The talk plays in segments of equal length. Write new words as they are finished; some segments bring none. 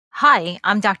Hi,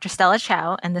 I'm Dr. Stella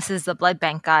Chou, and this is the Blood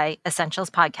Bank Guy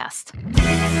Essentials Podcast.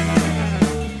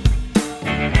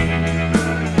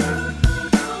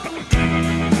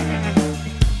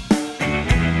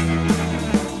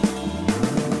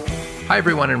 Hi,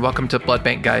 everyone, and welcome to Blood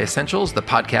Bank Guy Essentials, the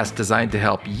podcast designed to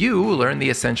help you learn the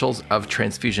essentials of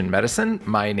transfusion medicine.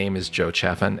 My name is Joe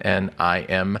Chaffin, and I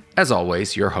am, as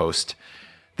always, your host.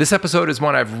 This episode is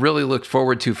one I've really looked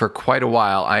forward to for quite a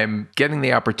while. I am getting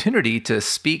the opportunity to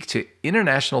speak to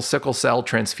international sickle cell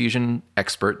transfusion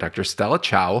expert Dr. Stella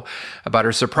Chou about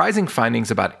her surprising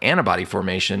findings about antibody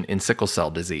formation in sickle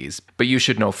cell disease. But you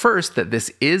should know first that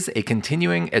this is a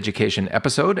continuing education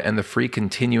episode, and the free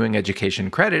continuing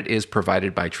education credit is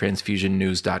provided by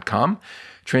transfusionnews.com.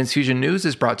 Transfusion News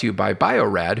is brought to you by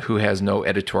Biorad, who has no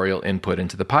editorial input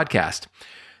into the podcast.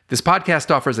 This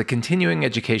podcast offers a continuing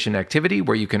education activity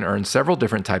where you can earn several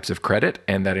different types of credit,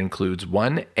 and that includes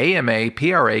 1 AMA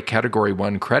PRA Category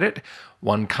 1 credit,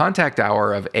 1 contact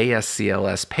hour of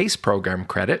ASCLS PACE program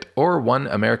credit, or 1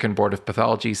 American Board of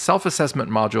Pathology self-assessment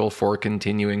module for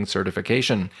continuing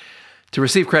certification. To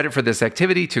receive credit for this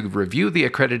activity, to review the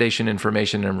accreditation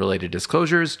information and related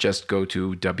disclosures, just go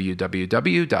to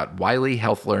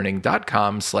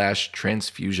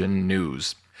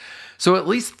www.wileyhealthlearning.com/transfusionnews. So at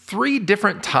least 3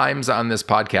 different times on this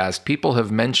podcast, people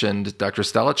have mentioned Dr.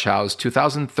 Stella Chou's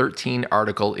 2013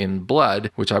 article in Blood,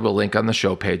 which I will link on the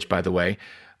show page, by the way,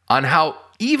 on how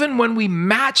even when we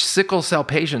match sickle cell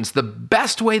patients the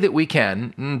best way that we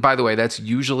can, and by the way, that's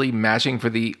usually matching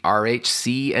for the Rh,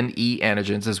 C, and E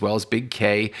antigens, as well as big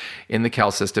K in the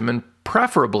Cal system, and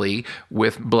preferably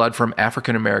with blood from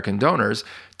African American donors,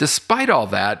 despite all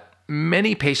that,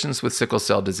 many patients with sickle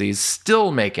cell disease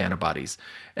still make antibodies.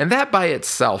 And that by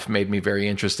itself made me very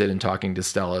interested in talking to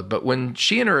Stella. But when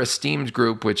she and her esteemed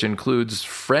group, which includes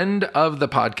friend of the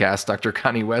podcast, Dr.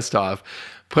 Connie Westhoff,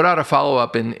 put out a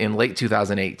follow-up in late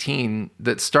 2018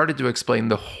 that started to explain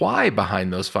the why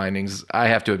behind those findings, I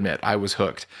have to admit, I was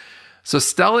hooked. So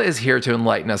Stella is here to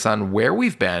enlighten us on where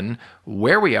we've been,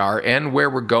 where we are, and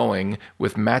where we're going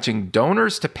with matching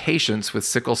donors to patients with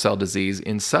sickle cell disease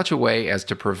in such a way as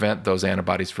to prevent those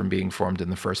antibodies from being formed in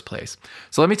the first place.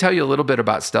 So let me tell you a little bit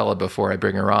about Stella before I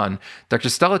bring her on. Dr.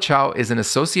 Stella Chou is an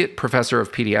associate professor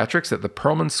of pediatrics at the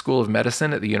Perelman School of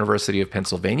Medicine at the University of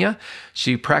Pennsylvania.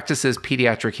 She practices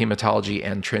pediatric hematology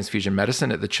and transfusion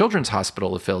medicine at the Children's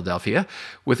Hospital of Philadelphia,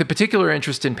 with a particular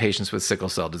interest in patients with sickle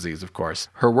cell disease, of course.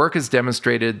 Her work has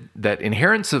demonstrated that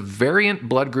inherence of variant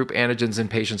blood group antigens in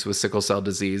patients with sickle cell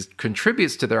disease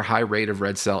contributes to their high rate of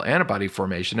red cell antibody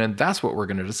formation, and that's what we're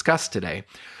going to discuss today.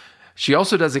 She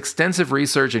also does extensive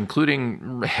research,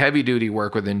 including heavy-duty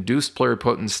work with induced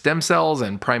pluripotent stem cells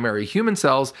and primary human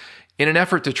cells, in an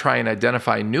effort to try and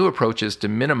identify new approaches to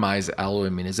minimize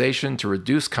alloimmunization, to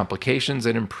reduce complications,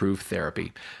 and improve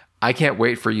therapy. I can't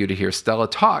wait for you to hear Stella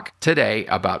talk today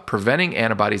about preventing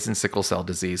antibodies in sickle cell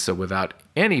disease. So without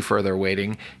any further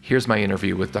waiting, here's my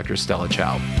interview with Dr. Stella Chou.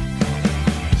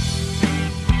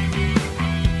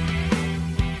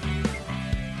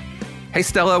 Hey,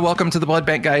 Stella, welcome to the Blood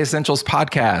Bank Guy Essentials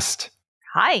podcast.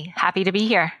 Hi, happy to be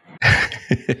here.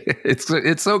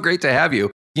 It's so great to have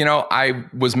you. You know, I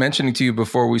was mentioning to you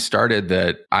before we started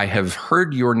that I have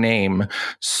heard your name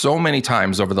so many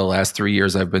times over the last 3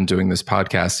 years I've been doing this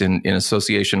podcast in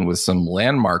association with some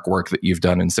landmark work that you've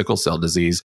done in sickle cell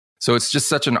disease. So it's just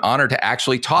such an honor to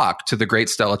actually talk to the great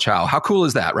Stella Chou. How cool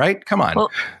is that, right? Come on.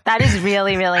 Well, that is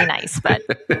really, really nice. But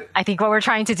I think what we're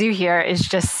trying to do here is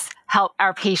just help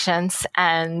our patients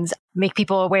and make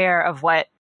people aware of what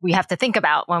we have to think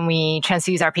about when we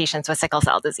transfuse our patients with sickle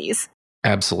cell disease.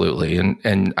 Absolutely.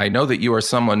 And I know that you are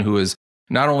someone who has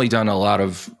not only done a lot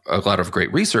of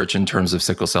great research in terms of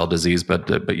sickle cell disease,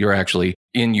 but you're actually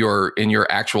in your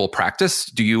actual practice.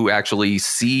 Do you actually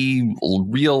see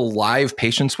real live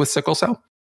patients with sickle cell?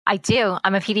 I do.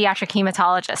 I'm a pediatric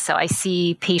hematologist, so I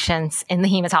see patients in the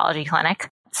hematology clinic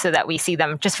so that we see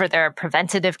them just for their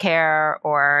preventative care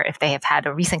or if they have had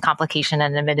a recent complication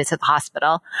and admitted to the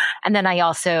hospital. And then I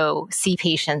also see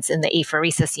patients in the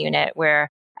apheresis unit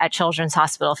where at Children's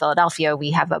Hospital Philadelphia,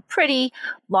 we have a pretty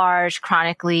large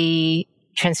chronically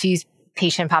transfused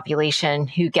patient population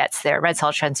who gets their red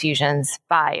cell transfusions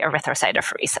by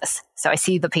erythrocytophoresis. So I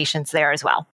see the patients there as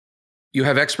well. You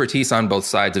have expertise on both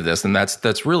sides of this, and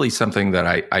that's really something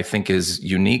that I think is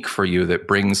unique for you that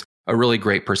brings a really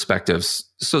great perspective.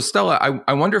 So Stella,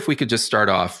 I wonder if we could just start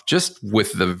off just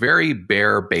with the very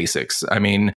bare basics. I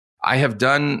mean, I have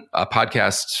done a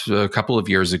podcast a couple of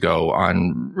years ago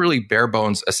on really bare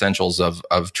bones essentials of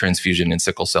transfusion in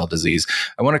sickle cell disease.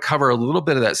 I want to cover a little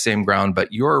bit of that same ground,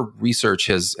 but your research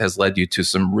has led you to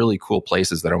some really cool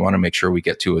places that I want to make sure we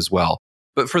get to as well.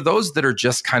 But for those that are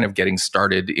just kind of getting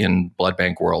started in blood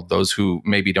bank world, those who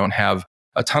maybe don't have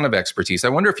a ton of expertise, I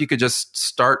wonder if you could just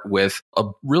start with a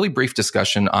really brief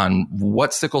discussion on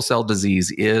what sickle cell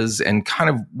disease is and kind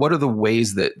of what are the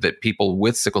ways that people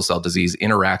with sickle cell disease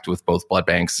interact with both blood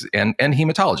banks and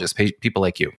hematologists, people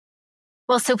like you.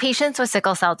 Well, so patients with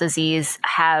sickle cell disease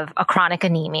have a chronic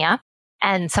anemia.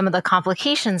 And some of the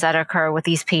complications that occur with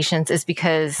these patients is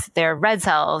because their red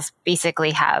cells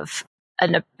basically have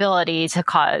an ability to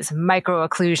cause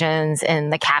microocclusions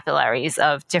in the capillaries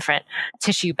of different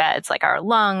tissue beds, like our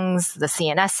lungs, the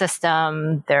CNS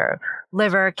system, their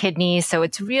liver, kidneys. So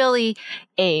it's really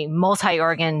a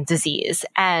multi-organ disease.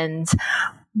 And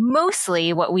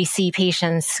mostly what we see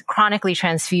patients chronically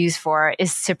transfused for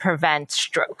is to prevent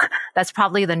stroke. That's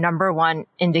probably the number one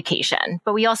indication.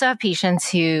 But we also have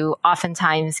patients who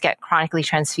oftentimes get chronically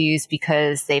transfused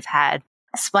because they've had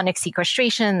splenic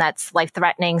sequestration that's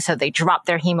life-threatening. So they drop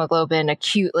their hemoglobin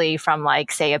acutely from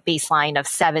say a baseline of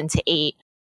 7 to 8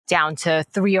 down to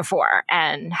 3 or 4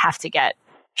 and have to get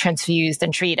transfused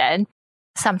and treated.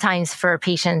 Sometimes for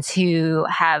patients who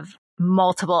have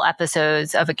multiple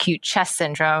episodes of acute chest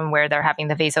syndrome where they're having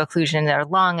the vasoocclusion in their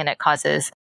lung and it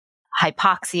causes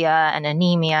hypoxia and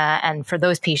anemia. And for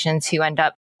those patients who end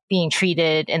up being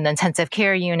treated in the intensive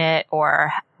care unit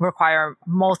or require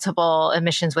multiple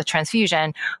admissions with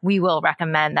transfusion, we will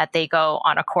recommend that they go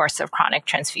on a course of chronic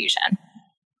transfusion.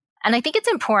 And I think it's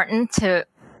important to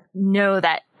know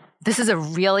that this is a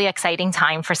really exciting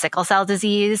time for sickle cell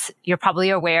disease. You're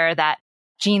probably aware that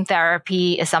gene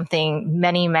therapy is something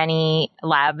many, many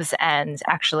labs and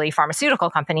actually pharmaceutical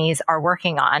companies are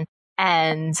working on.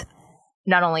 And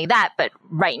not only that, but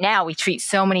right now we treat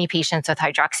so many patients with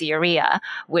hydroxyurea,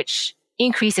 which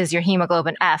increases your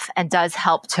hemoglobin F and does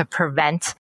help to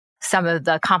prevent some of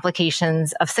the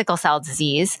complications of sickle cell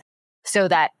disease, so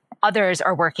that others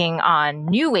are working on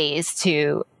new ways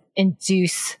to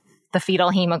induce the fetal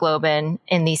hemoglobin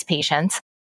in these patients.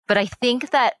 But I think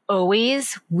that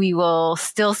always we will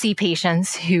still see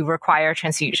patients who require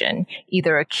transfusion,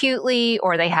 either acutely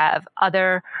or they have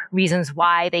other reasons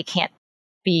why they can't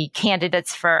be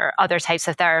candidates for other types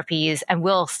of therapies and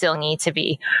will still need to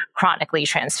be chronically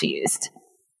transfused.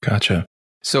 Gotcha.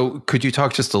 So could you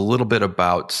talk just a little bit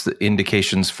about the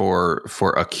indications for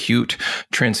acute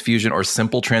transfusion or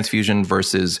simple transfusion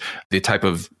versus the type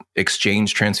of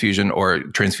exchange transfusion or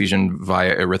transfusion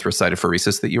via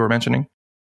erythrocytophoresis that you were mentioning?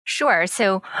 Sure.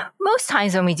 So most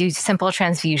times when we do simple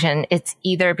transfusion, it's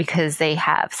either because they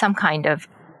have some kind of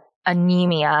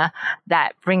anemia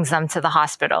that brings them to the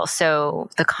hospital. So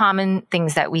the common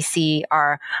things that we see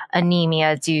are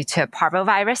anemia due to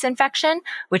parvovirus infection,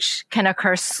 which can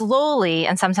occur slowly.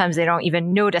 And sometimes they don't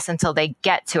even notice until they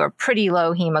get to a pretty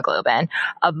low hemoglobin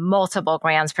of multiple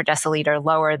grams per deciliter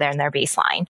lower than their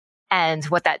baseline. And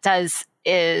what that does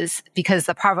is, because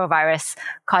the parvovirus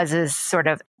causes sort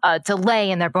of a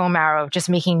delay in their bone marrow just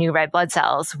making new red blood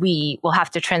cells, we will have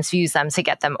to transfuse them to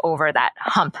get them over that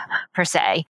hump per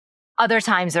se. Other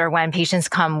times are when patients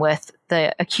come with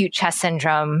the acute chest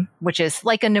syndrome, which is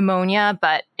like a pneumonia,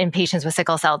 but in patients with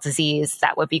sickle cell disease,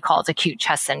 that would be called acute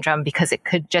chest syndrome because it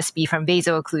could just be from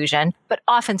vasoocclusion, but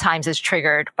oftentimes is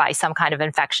triggered by some kind of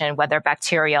infection, whether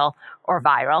bacterial or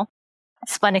viral.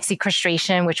 Splenic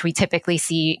sequestration, which we typically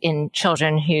see in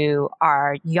children who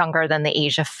are younger than the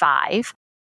age of 5.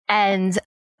 And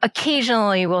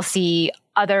occasionally we'll see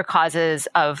other causes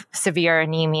of severe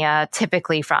anemia,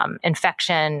 typically from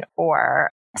infection or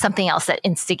something else that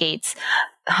instigates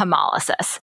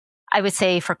hemolysis. I would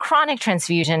say for chronic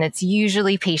transfusion, it's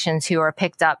usually patients who are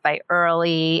picked up by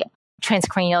early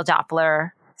transcranial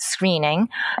Doppler screening.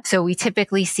 So we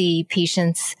typically see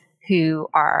patients who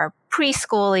are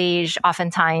preschool age,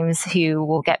 oftentimes who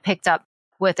will get picked up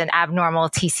with an abnormal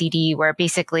TCD, where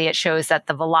basically it shows that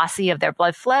the velocity of their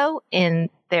blood flow in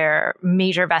their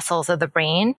major vessels of the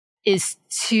brain is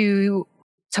too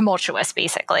tumultuous,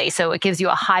 basically. So it gives you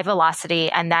a high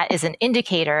velocity, and that is an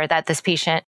indicator that this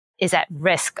patient is at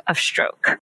risk of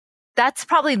stroke. That's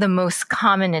probably the most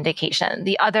common indication.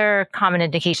 The other common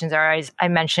indications are, as I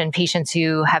mentioned, patients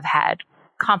who have had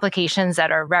complications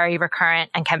that are very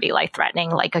recurrent and can be life-threatening,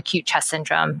 like acute chest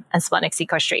syndrome and splenic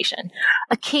sequestration.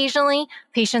 Occasionally,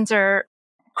 patients are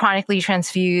chronically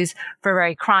transfused for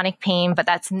very chronic pain, but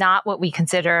that's not what we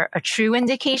consider a true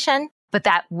indication, but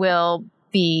that will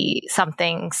be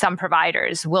something some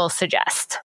providers will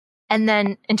suggest. And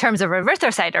then in terms of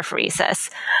erythrocytophoresis,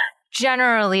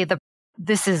 generally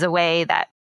this is a way that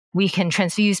we can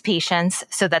transfuse patients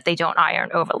so that they don't iron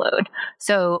overload.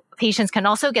 So patients can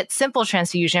also get simple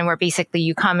transfusion, where basically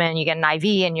you come in, you get an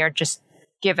IV, and you're just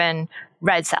given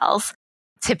red cells.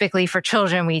 typically for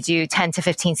children, we do 10 to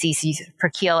 15 cc's per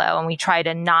kilo, and we try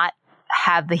to not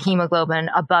have the hemoglobin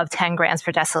above 10 grams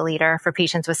per deciliter for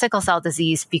patients with sickle cell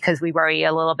disease because we worry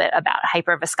a little bit about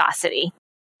hyperviscosity.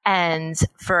 And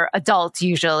for adults,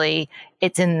 usually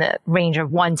it's in the range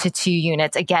of 1 to 2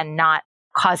 units, again, not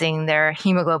causing their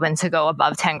hemoglobin to go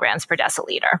above 10 grams per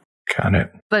deciliter. Got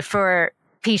it. But for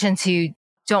patients who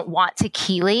don't want to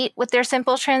chelate with their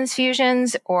simple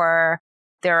transfusions, or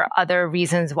there are other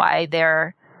reasons why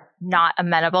they're not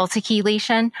amenable to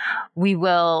chelation, we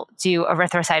will do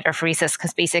erythrocytophoresis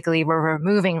because basically we're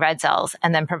removing red cells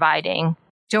and then providing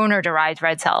donor-derived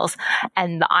red cells,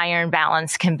 and the iron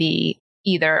balance can be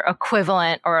either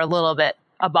equivalent or a little bit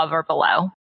above or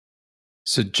below.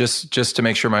 So just to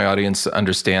make sure my audience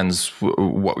understands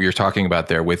what you're talking about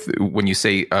there, with when you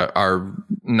say are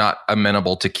not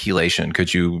amenable to chelation,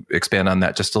 could you expand on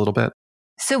that just a little bit?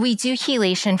 So we do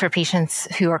chelation for patients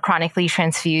who are chronically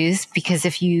transfused, because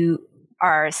if you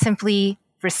are simply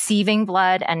receiving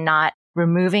blood and not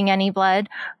removing any blood,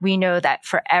 we know that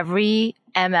for every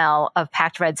ml of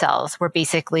packed red cells, we're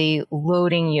basically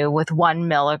loading you with 1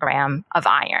 milligram of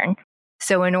iron.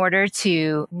 So in order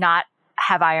to not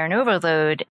have iron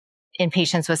overload in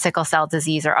patients with sickle cell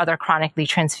disease or other chronically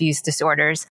transfused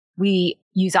disorders, we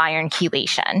use iron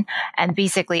chelation. And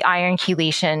basically, iron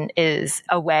chelation is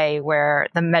a way where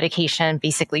the medication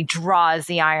basically draws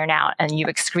the iron out and you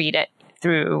excrete it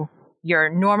through your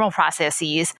normal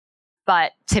processes.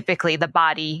 But typically, the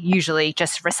body usually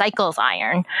just recycles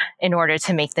iron in order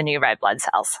to make the new red blood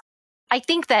cells. I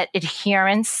think that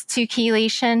adherence to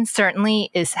chelation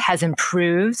certainly has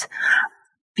improved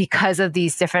because of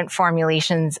these different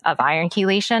formulations of iron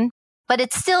chelation, but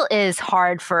it still is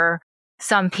hard for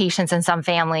some patients and some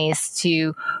families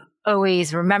to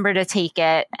always remember to take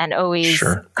it and always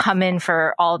come in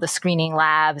for all the screening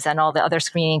labs and all the other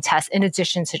screening tests in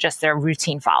addition to just their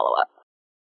routine follow-up.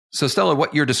 So Stella,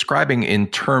 what you're describing in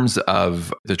terms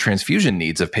of the transfusion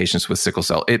needs of patients with sickle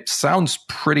cell, it sounds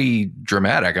pretty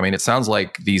dramatic. I mean, it sounds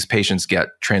like these patients get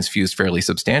transfused fairly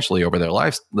substantially over their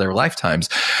lifetimes.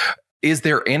 Is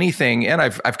there anything, and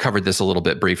I've covered this a little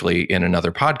bit briefly in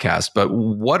another podcast, but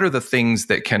what are the things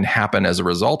that can happen as a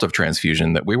result of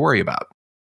transfusion that we worry about?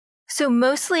 So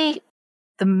mostly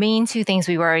the main two things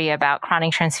we worry about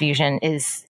chronic transfusion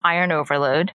is iron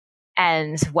overload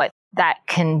and what that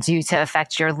can do to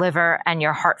affect your liver and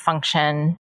your heart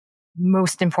function,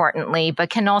 most importantly, but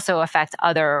can also affect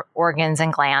other organs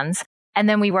and glands. And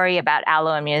then we worry about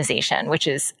alloimmunization, which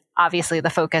is obviously the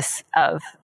focus of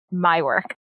my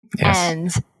work. Yes.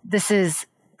 And this is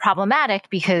problematic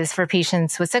because for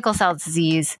patients with sickle cell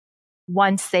disease,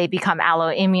 once they become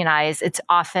alloimmunized, it's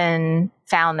often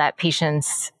found that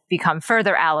patients become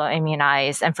further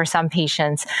alloimmunized. And for some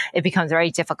patients, it becomes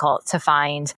very difficult to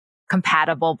find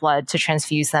compatible blood to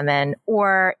transfuse them in,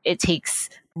 or it takes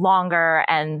longer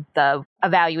and the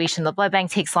evaluation of the blood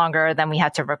bank takes longer. Then we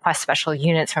have to request special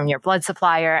units from your blood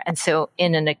supplier. And so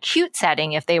in an acute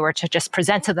setting, if they were to just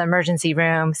present to the emergency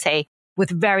room, say, with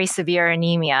very severe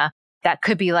anemia that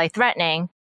could be life-threatening,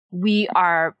 we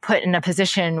are put in a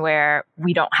position where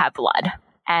we don't have blood.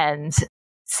 And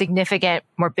significant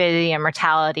morbidity and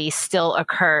mortality still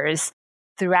occurs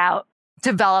throughout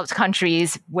developed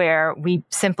countries where we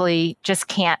simply just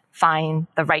can't find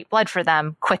the right blood for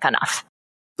them quick enough.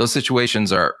 Those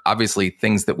situations are obviously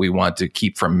things that we want to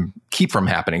keep from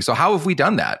happening. So how have we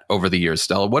done that over the years,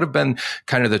 Stella? What have been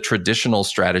kind of the traditional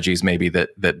strategies maybe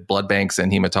that blood banks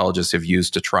and hematologists have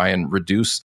used to try and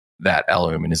reduce that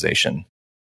alloimmunization?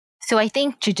 So I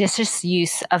think judicious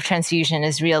use of transfusion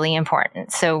is really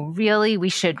important. So really, we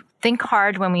should think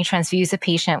hard when we transfuse a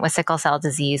patient with sickle cell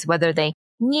disease, whether they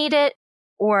need it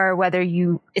or whether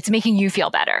it's making you feel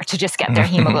better to just get their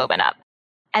hemoglobin up.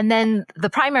 And then the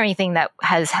primary thing that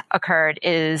has occurred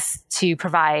is to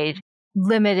provide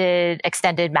limited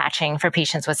extended matching for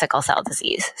patients with sickle cell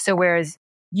disease. So whereas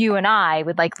you and I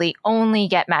would likely only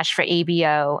get matched for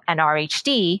ABO and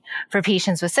RHD, for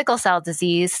patients with sickle cell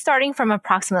disease, starting from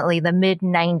approximately the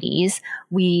mid-90s,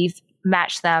 we've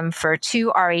matched them for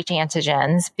 2 Rh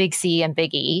antigens, big C and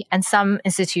big E. And some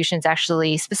institutions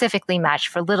actually specifically match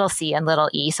for little c and little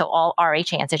e, so all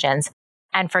Rh antigens,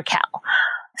 and for Kel,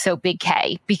 so big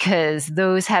K, because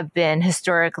those have been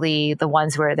historically the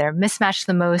ones where they're mismatched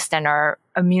the most and are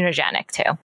immunogenic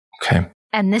too. Okay.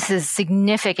 And this has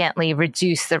significantly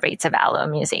reduced the rates of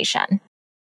alloimmunization.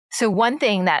 So one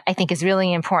thing that I think is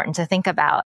really important to think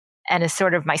about, and is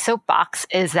sort of my soapbox,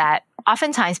 is that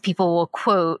oftentimes people will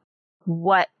quote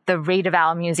what the rate of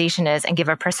alloimmunization is and give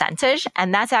a percentage.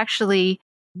 And that's actually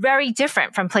very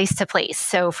different from place to place.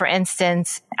 So for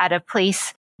instance, at a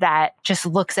place that just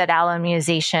looks at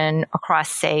alloimmunization across,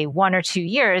 say, 1 or 2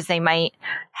 years, they might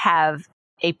have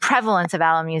a prevalence of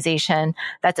alloimmunization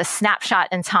that's a snapshot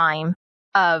in time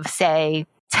of, say,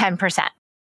 10%.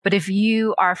 But if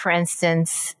you are, for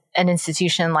instance, an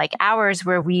institution like ours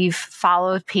where we've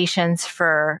followed patients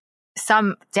for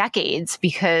some decades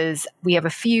because we have a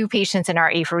few patients in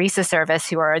our apheresis service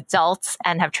who are adults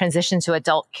and have transitioned to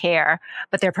adult care,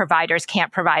 but their providers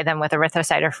can't provide them with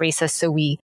erythrocytophoresis, so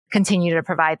we continue to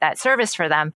provide that service for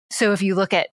them. So if you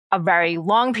look at a very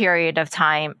long period of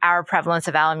time, our prevalence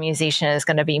of alloimmunization is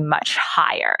going to be much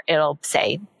higher. It'll,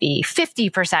 say, be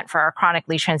 50% for our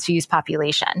chronically transfused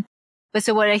population. But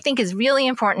so what I think is really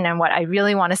important and what I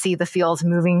really want to see the field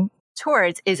moving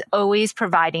towards is always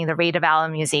providing the rate of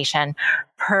alloimmunization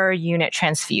per unit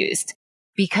transfused.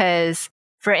 Because,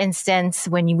 for instance,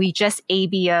 when we just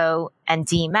ABO and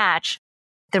dematch,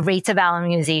 the rates of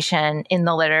alloimmunization in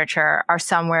the literature are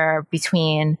somewhere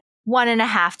between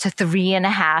 1.5 to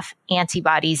 3.5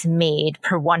 antibodies made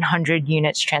per 100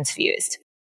 units transfused.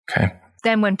 Okay.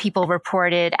 Then when people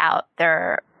reported out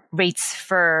their rates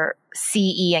for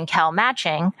CE and Kel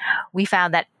matching, we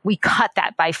found that we cut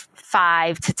that by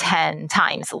 5 to 10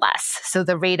 times less. So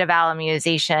the rate of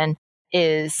alloimmunization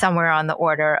is somewhere on the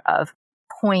order of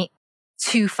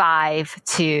 0.25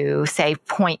 to, say,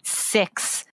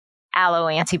 0.6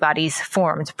 alloantibodies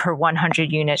formed per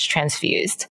 100 units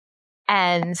transfused.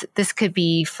 And this could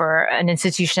be for an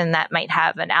institution that might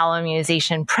have an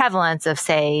alloimmunization prevalence of,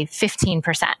 say,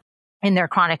 15% in their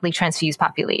chronically transfused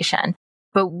population.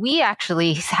 But we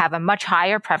actually have a much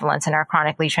higher prevalence in our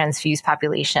chronically transfused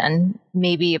population,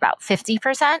 maybe about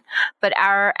 50%, but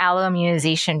our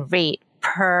alloimmunization rate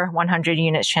per 100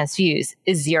 units transfused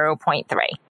is 0.3.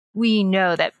 We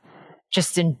know that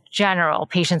just in general,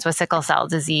 patients with sickle cell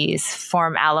disease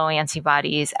form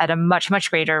alloantibodies at a much,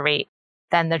 much greater rate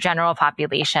than the general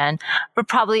population, but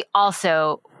probably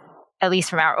also, at least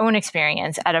from our own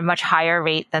experience, at a much higher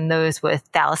rate than those with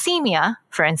thalassemia,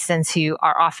 for instance, who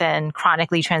are often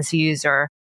chronically transfused or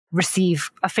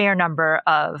receive a fair number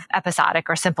of episodic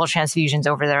or simple transfusions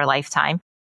over their lifetime.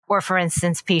 Or, for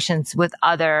instance, patients with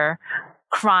other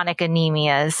chronic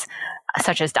anemias,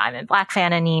 such as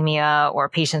Diamond-Blackfan anemia, or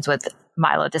patients with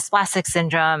myelodysplastic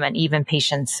syndrome, and even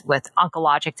patients with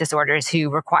oncologic disorders who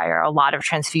require a lot of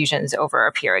transfusions over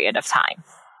a period of time.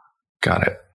 Got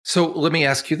it. So let me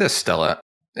ask you this, Stella,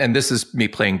 and this is me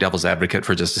playing devil's advocate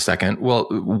for just a second. Well,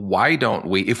 why don't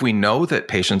we, if we know that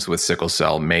patients with sickle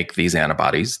cell make these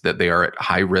antibodies, that they are at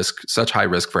high risk, such high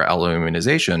risk for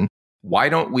alloimmunization, why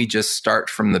don't we just start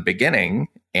from the beginning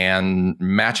and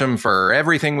match them for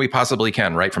everything we possibly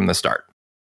can right from the start?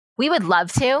 We would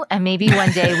love to, and maybe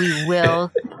one day we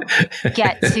will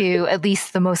get to at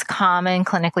least the most common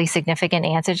clinically significant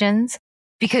antigens.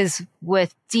 Because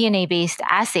with DNA-based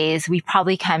assays, we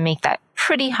probably can make that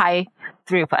pretty high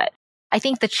throughput. I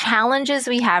think the challenges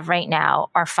we have right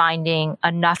now are finding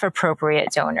enough appropriate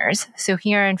donors. So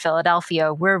here in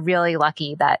Philadelphia, we're really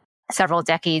lucky that several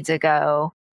decades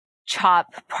ago,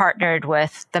 CHOP partnered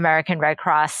with the American Red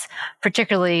Cross.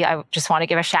 Particularly, I just want to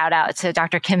give a shout out to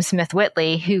Dr. Kim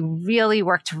Smith-Whitley, who really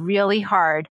worked really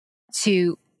hard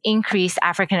to increase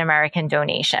African-American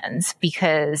donations,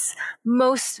 because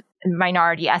most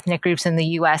minority ethnic groups in the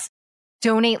U.S.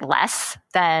 donate less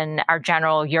than our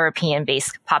general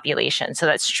European-based population. So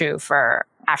that's true for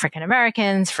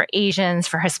African-Americans, for Asians,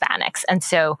 for Hispanics. And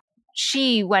so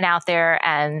she went out there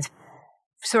and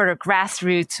sort of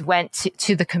grassroots went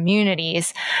to the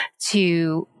communities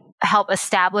to help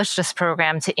establish this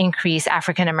program to increase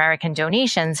African-American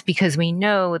donations, because we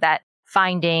know that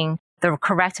finding the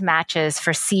correct matches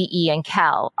for CE and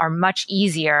Kel are much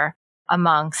easier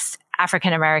amongst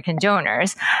African-American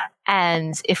donors.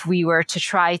 And if we were to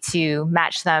try to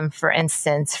match them, for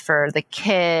instance, for the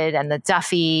KID and the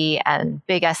Duffy and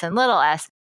big S and little s,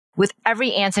 with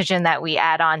every antigen that we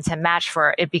add on to match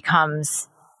for, it becomes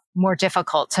more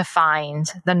difficult to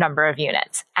find the number of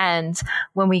units. And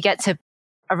when we get to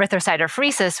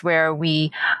erythrocytophoresis, where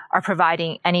we are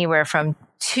providing anywhere from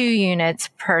 2 units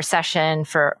per session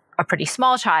for a pretty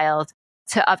small child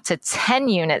to up to 10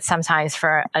 units sometimes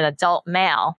for an adult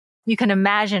male, you can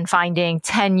imagine finding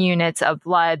 10 units of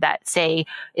blood that, say,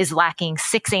 is lacking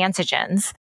 6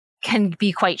 antigens can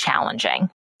be quite challenging.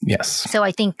 Yes. So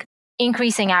I think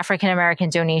increasing African-American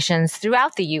donations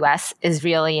throughout the U.S. is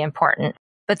really important.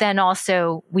 But then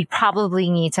also, we probably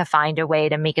need to find a way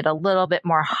to make it a little bit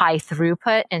more high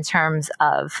throughput in terms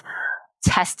of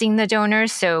testing the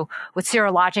donors. So with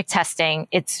serologic testing,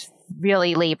 it's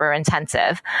really labor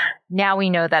intensive. Now we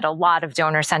know that a lot of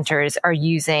donor centers are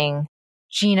using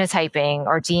genotyping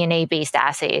or DNA-based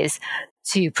assays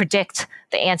to predict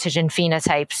the antigen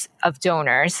phenotypes of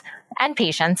donors and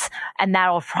patients. And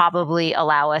that'll probably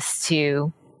allow us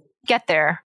to get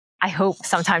there, I hope,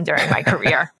 sometime during my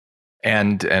career.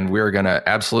 And we're going to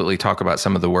absolutely talk about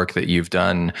some of the work that you've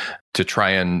done to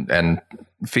try and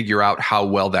figure out how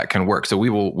well that can work. So we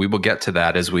will get to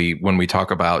that when we talk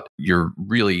about your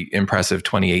really impressive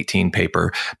 2018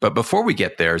 paper. But before we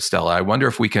get there, Stella, I wonder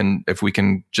if we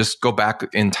can just go back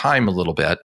in time a little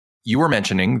bit. You were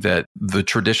mentioning that the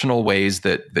traditional ways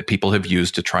that people have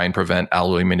used to try and prevent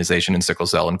alloimmunization in sickle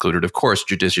cell included, of course,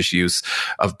 judicious use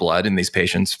of blood in these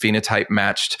patients, phenotype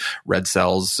matched red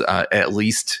cells, at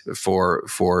least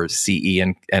for CE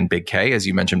and big K, as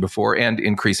you mentioned before, and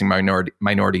increasing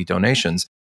minority donations.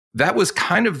 That was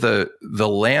kind of the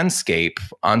landscape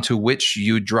onto which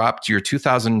you dropped your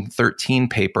 2013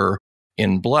 paper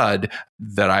in Blood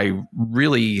that I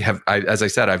really have, as I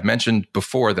said, I've mentioned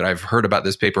before that I've heard about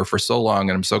this paper for so long,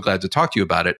 and I'm so glad to talk to you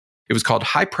about it. It was called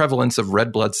High Prevalence of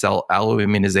Red Blood Cell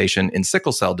Alloimmunization in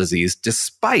Sickle Cell Disease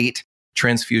Despite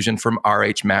Transfusion from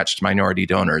Rh-matched Minority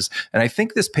Donors. And I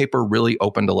think this paper really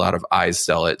opened a lot of eyes,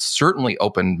 Stella. It certainly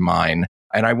opened mine.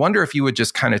 And I wonder if you would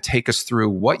just kind of take us through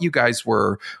what you guys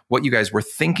were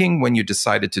thinking when you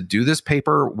decided to do this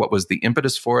paper, what was the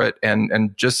impetus for it,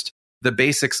 and just the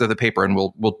basics of the paper, and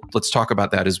let's talk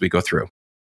about that as we go through.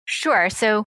 Sure.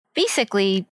 So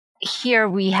basically, here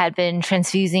we had been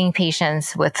transfusing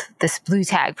patients with this blue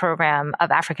tag program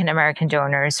of African American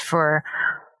donors for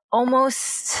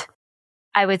almost,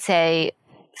 I would say,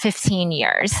 15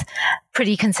 years,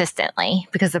 pretty consistently,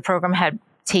 because the program had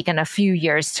taken a few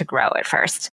years to grow at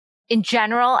first. In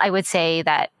general, I would say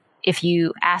that if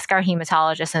you ask our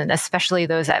hematologists, and especially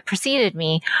those that preceded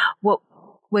me, what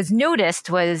was noticed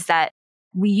was that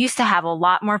we used to have a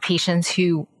lot more patients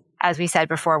who, as we said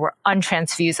before, were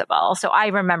untransfusable. So I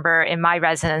remember in my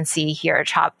residency here at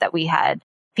CHOP that we had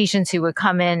patients who would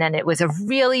come in and it was a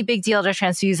really big deal to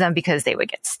transfuse them because they would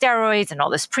get steroids and all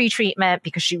this pretreatment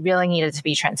because she really needed to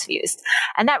be transfused.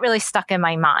 And that really stuck in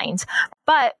my mind.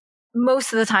 But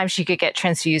most of the time she could get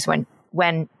transfused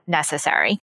when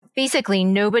necessary. Basically,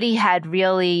 nobody had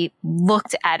really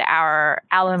looked at our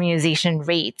alloimmunization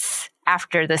rates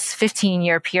after this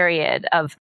 15-year period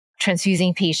of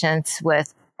transfusing patients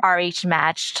with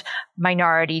Rh-matched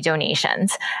minority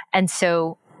donations. And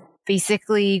so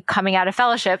basically, coming out of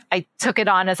fellowship, I took it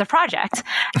on as a project.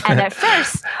 And at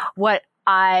first, what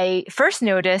I first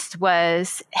noticed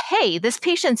was, hey, this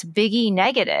patient's big E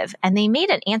negative, and they made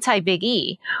an anti-big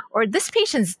E. Or this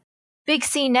patient's big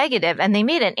C negative, and they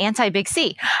made an anti-big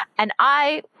C. And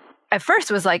I, at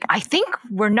first, was like, I think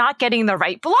we're not getting the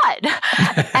right blood.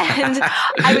 And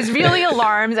I was really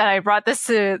alarmed, and I brought this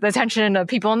to the attention of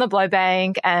people in the blood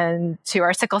bank and to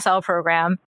our sickle cell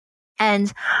program.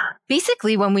 And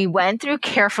basically, when we went through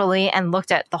carefully and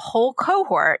looked at the whole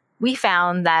cohort, we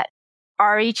found that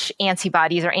Rh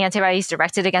antibodies, or antibodies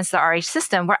directed against the Rh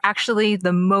system, were actually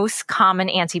the most common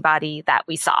antibody that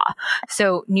we saw.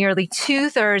 So nearly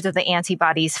 2/3 of the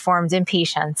antibodies formed in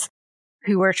patients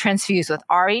who were transfused with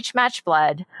Rh-matched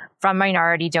blood from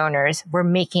minority donors were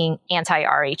making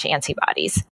anti-Rh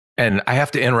antibodies. And I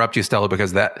have to interrupt you, Stella,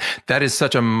 because that is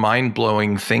such a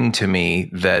mind-blowing thing to me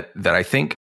that I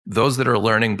think those that are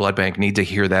learning blood bank need to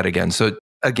hear that again. So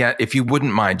again, if you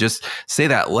wouldn't mind, just say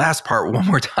that last part one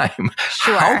more time.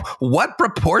 Sure. What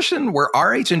proportion were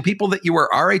Rh in people that you were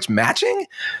Rh matching?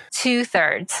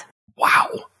 2/3.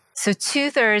 Wow. So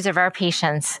 2/3 of our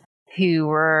patients who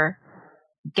were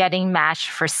getting matched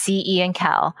for CE and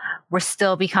KEL were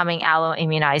still becoming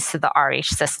alloimmunized to the Rh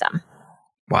system.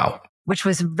 Wow. Which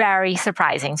was very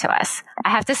surprising to us. I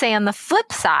have to say, on the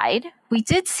flip side, we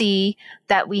did see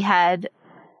that we had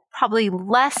probably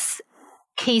less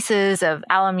cases of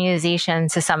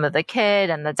alloimmunization to some of the KID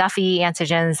and the Duffy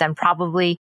antigens than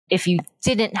probably if you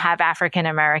didn't have African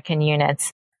American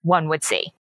units, one would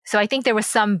see. So I think there was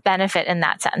some benefit in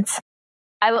that sense.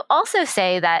 I will also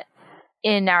say that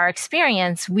in our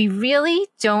experience, we really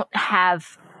don't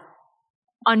have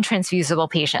untransfusable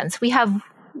patients. We have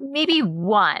maybe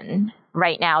one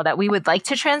right now that we would like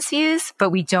to transfuse, but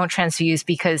we don't transfuse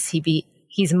because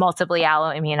he's multiply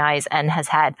alloimmunized and has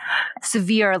had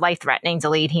severe life-threatening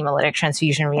delayed hemolytic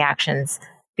transfusion reactions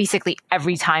basically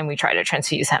every time we try to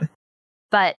transfuse him.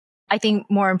 But I think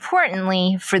more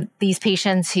importantly, for these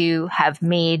patients who have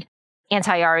made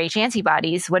anti-Rh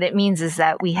antibodies, what it means is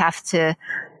that we have to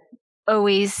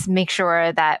always make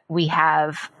sure that we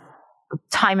have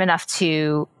time enough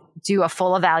to do a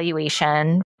full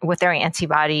evaluation with their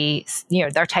antibodies,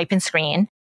 their type and screen.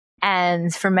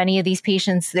 And for many of these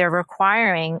patients, they're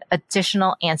requiring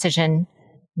additional antigen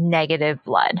negative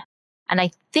blood. And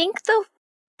I think the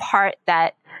part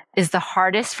that is the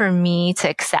hardest for me to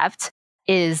accept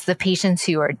is the patients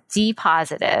who are D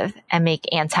positive and make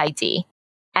anti-D.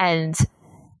 And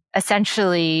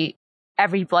essentially,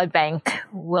 every blood bank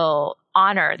will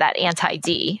honor that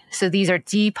anti-D. So these are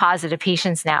D positive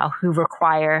patients now who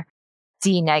require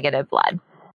D negative blood.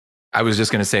 I was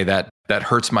just going to say that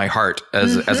hurts my heart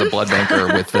as a blood banker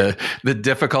with the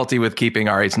difficulty with keeping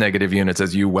Rh negative units,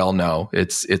 as you well know.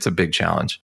 It's a big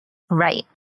challenge. Right.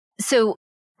 So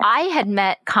I had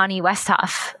met Connie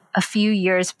Westhoff a few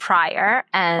years prior.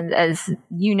 And as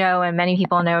you know, and many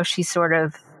people know, she's sort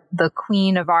of the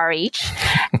queen of Rh.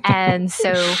 And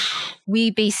so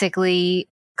we basically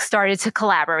started to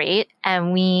collaborate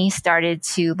and we started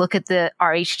to look at the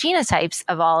Rh genotypes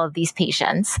of all of these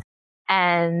patients.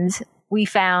 And we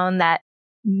found that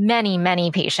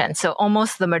many patients, so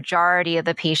almost the majority of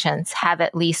the patients, have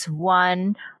at least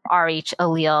one Rh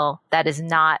allele that is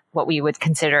not what we would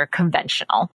consider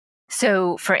conventional.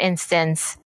 So for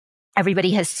instance,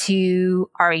 everybody has two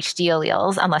RHD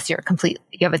alleles, unless you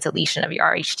have a deletion of your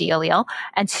RHD allele,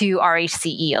 and two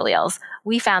RHCE alleles.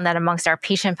 We found that amongst our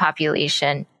patient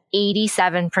population,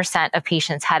 87% of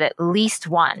patients had at least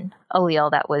one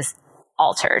allele that was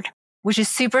altered, which is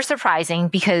super surprising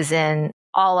because in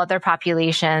all other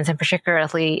populations, and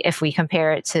particularly if we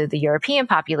compare it to the European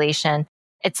population,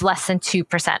 it's less than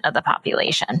 2% of the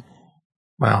population.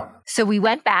 Wow. So we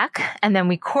went back and then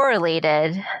we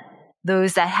correlated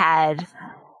those that had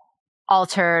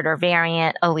altered or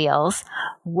variant alleles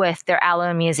with their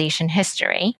alloimmunization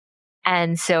history.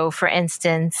 And so, for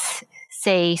instance,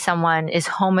 say someone is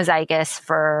homozygous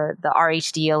for the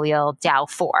RHD allele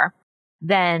DAO4,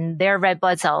 then their red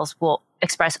blood cells will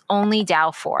express only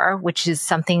DAO4, which is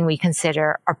something we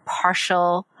consider a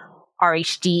partial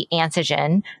RHD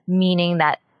antigen, meaning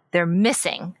that they're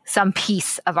missing some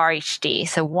piece of RHD.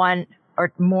 So one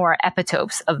or more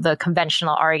epitopes of the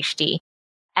conventional RHD.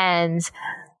 And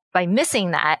by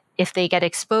missing that, if they get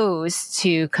exposed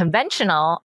to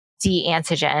conventional D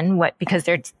antigen, because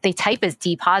they type as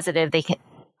D positive, they can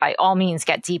by all means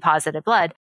get D positive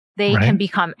blood, they can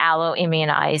become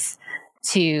alloimmunized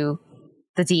to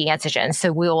the D antigen.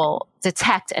 So we will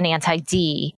detect an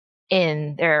anti-D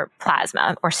in their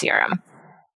plasma or serum.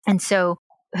 And so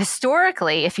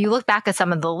historically, if you look back at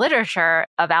some of the literature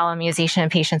of alloimmunization in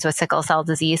patients with sickle cell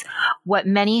disease, what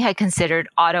many had considered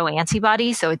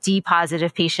autoantibodies, so a D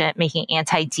positive patient making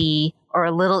anti-D or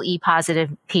a little E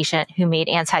positive patient who made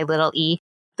anti-little e,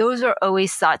 those are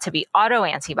always thought to be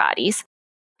autoantibodies.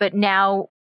 But now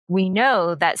we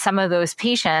know that some of those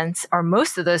patients, or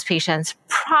most of those patients,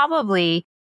 probably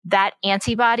that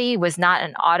antibody was not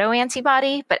an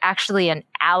autoantibody, but actually an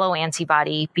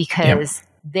alloantibody because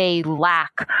they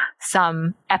lack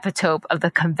some epitope of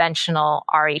the conventional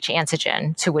Rh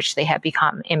antigen to which they have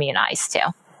become immunized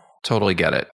to. Totally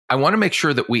get it. I want to make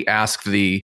sure that we ask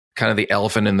the kind of the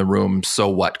elephant in the room, so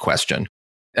what question.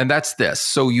 And that's this.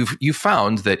 So you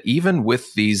found that even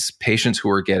with these patients who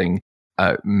are getting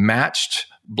matched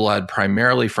blood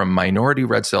primarily from minority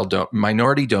red cell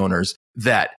minority donors,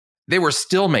 that they were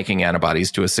still making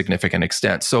antibodies to a significant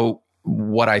extent. So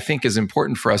what I think is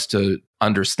important for us to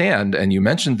understand, and you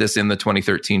mentioned this in the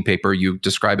 2013 paper, you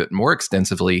describe it more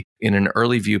extensively in an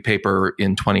early view paper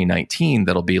in 2019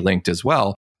 that'll be linked as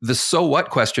well. The so what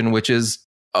question, which is,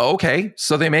 okay,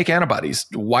 so they make antibodies.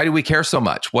 Why do we care so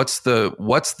much? What's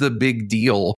the big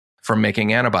deal from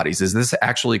making antibodies? Is this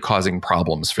actually causing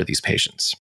problems for these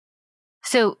patients?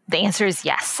 So the answer is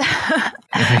yes.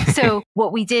 So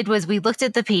what we did was we looked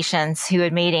at the patients who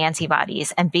had made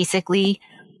antibodies and basically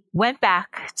went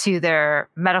back to their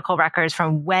medical records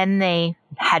from when they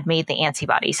had made the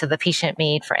antibody. So the patient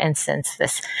made, for instance,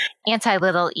 this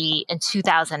anti-little e in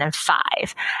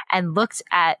 2005 and looked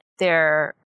at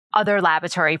their other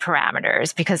laboratory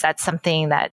parameters, because that's something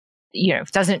that,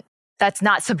 that's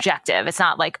not subjective. It's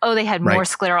not like, oh, they had more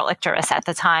scleral icterus at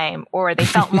the time, or they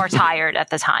felt more tired at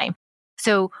the time.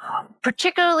 So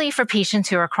particularly for patients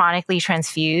who are chronically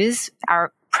transfused,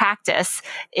 our practice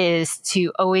is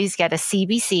to always get a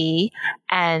CBC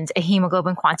and a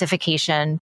hemoglobin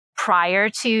quantification prior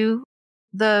to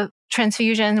the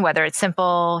transfusion, whether it's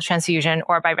simple transfusion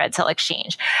or by red cell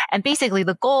exchange. And basically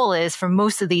the goal is for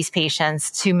most of these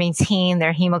patients to maintain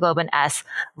their hemoglobin S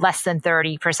less than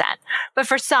 30%. But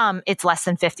for some, it's less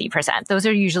than 50%. Those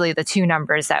are usually the two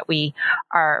numbers that we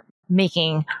are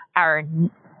making our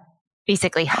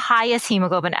basically highest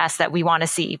hemoglobin S that we want to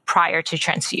see prior to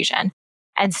transfusion.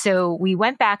 And so we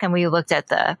went back and we looked at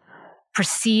the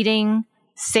preceding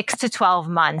 6 to 12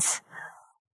 months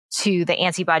to the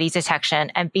antibody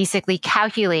detection and basically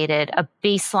calculated a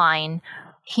baseline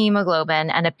hemoglobin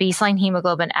and a baseline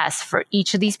hemoglobin S for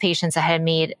each of these patients that had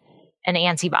made an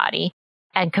antibody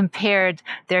and compared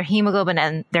their hemoglobin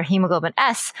and their hemoglobin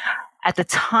S at the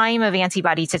time of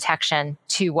antibody detection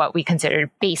to what we considered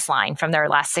baseline from their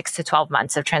last 6 to 12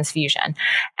 months of transfusion.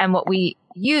 And what we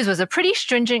used was a pretty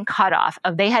stringent cutoff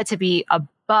of they had to be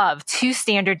above 2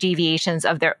 standard deviations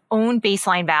of their own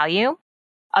baseline value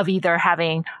of either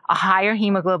having a higher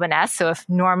hemoglobin S. So if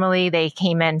normally they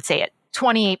came in, say, at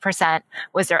 28%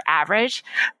 was their average,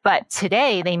 but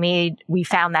today we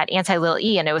found that anti-Lil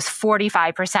E and it was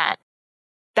 45%.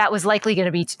 That was likely going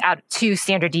to be out 2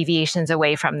 standard deviations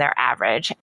away from their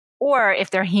average. Or if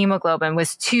their hemoglobin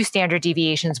was 2 standard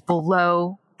deviations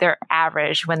below their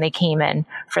average when they came in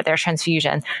for their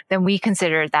transfusion, then we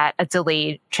considered that a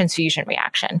delayed transfusion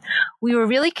reaction. We were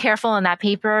really careful in that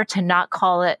paper to not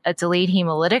call it a delayed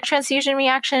hemolytic transfusion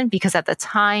reaction because at the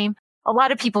time, a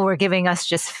lot of people were giving us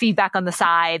just feedback on the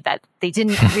side that they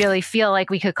didn't really feel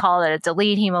like we could call it a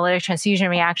delayed hemolytic transfusion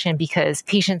reaction because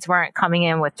patients weren't coming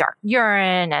in with dark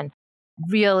urine and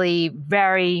really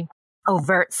very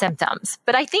overt symptoms.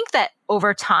 But I think that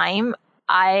over time,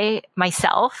 I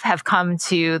myself have come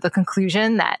to the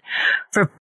conclusion that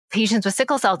for patients with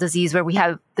sickle cell disease where we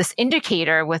have this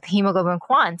indicator with hemoglobin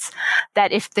quants,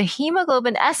 that if the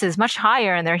hemoglobin S is much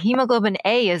higher and their hemoglobin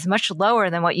A is much lower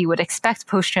than what you would expect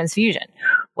post-transfusion,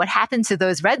 what happened to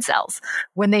those red cells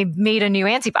when they made a new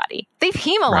antibody? They've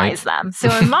hemolyzed them.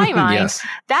 So in my mind, yes,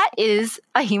 that is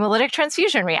a hemolytic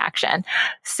transfusion reaction.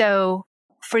 So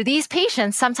for these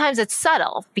patients, sometimes it's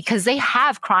subtle because they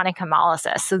have chronic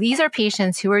hemolysis. So these are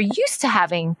patients who are used to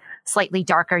having slightly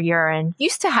darker urine,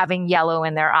 used to having yellow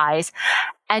in their eyes,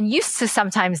 and used to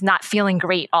sometimes not feeling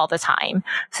great all the time.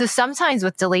 So sometimes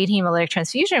with delayed hemolytic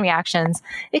transfusion reactions,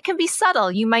 it can be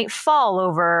subtle.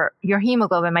 Your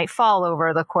hemoglobin might fall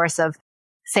over the course of,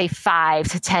 say, 5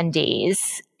 to 10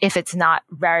 days if it's not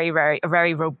a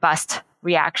very robust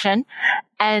reaction.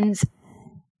 And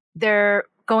they're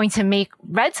going to make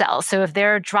red cells. So if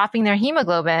they're dropping their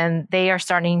hemoglobin, they are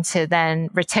starting to then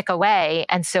retic away.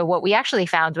 And so what we actually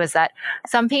found was that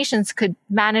some patients could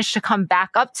manage to come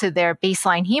back up to their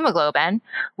baseline hemoglobin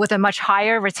with a much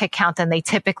higher retic count than they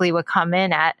typically would come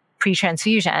in at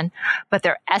pre-transfusion, but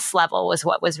their S level was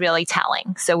what was really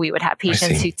telling. So we would have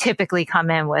patients who typically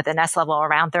come in with an S level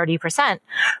around 30%,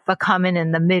 but come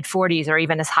in the mid 40s or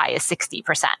even as high as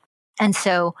 60%. And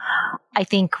so I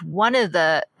think one of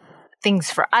the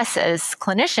things for us as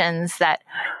clinicians that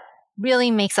really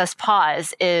makes us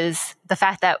pause is the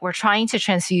fact that we're trying to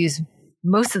transfuse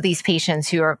most of these patients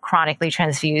who are chronically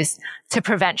transfused to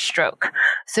prevent stroke.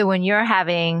 So when you're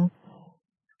having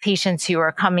patients who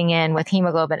are coming in with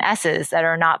hemoglobin S's that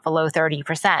are not below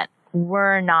 30%,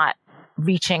 we're not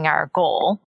reaching our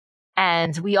goal.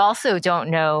 And we also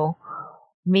don't know,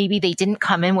 maybe they didn't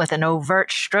come in with an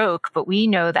overt stroke, but we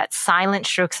know that silent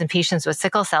strokes in patients with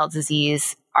sickle cell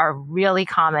disease are really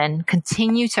common,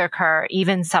 continue to occur,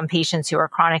 even some patients who are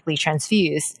chronically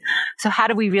transfused. So how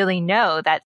do we really know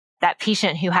that that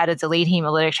patient who had a delayed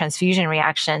hemolytic transfusion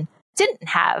reaction didn't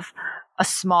have a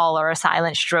small or a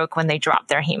silent stroke when they dropped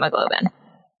their hemoglobin?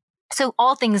 So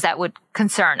all things that would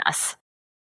concern us.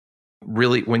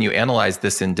 Really, when you analyze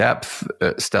this in depth,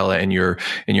 Stella, in your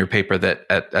paper, that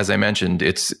as I mentioned,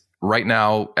 it's right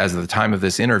now, as of the time of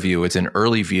this interview, it's an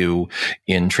early view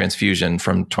in transfusion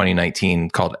from 2019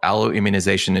 called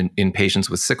Alloimmunization in patients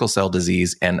with sickle cell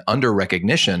disease and under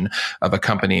recognition of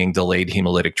accompanying delayed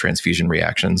hemolytic transfusion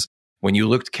reactions. When you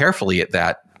looked carefully at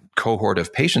that cohort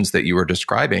of patients that you were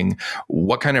describing,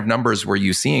 what kind of numbers were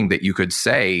you seeing that you could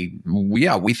say,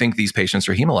 yeah, we think these patients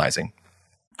are hemolyzing?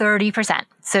 30%.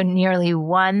 So nearly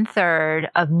 1/3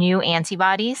 of new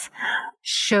antibodies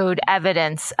showed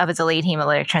evidence of a delayed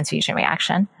hemolytic transfusion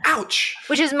reaction. Ouch!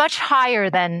 Which is much higher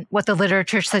than what the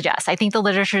literature suggests. I think the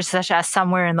literature suggests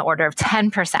somewhere in the order of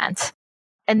 10%.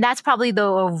 And that's probably the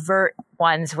overt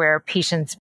ones where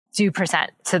patients do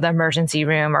present to the emergency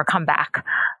room or come back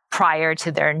prior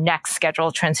to their next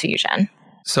scheduled transfusion.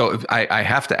 So I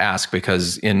have to ask,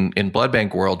 because in blood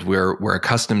bank world, we're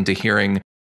accustomed to hearing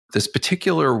this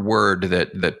particular word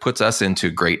that puts us into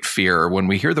great fear. When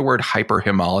we hear the word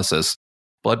hyperhemolysis,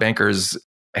 blood bankers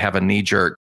have a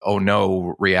knee-jerk, oh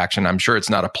no reaction. I'm sure it's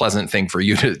not a pleasant thing for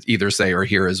you to either say or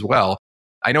hear as well.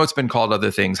 I know it's been called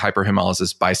other things,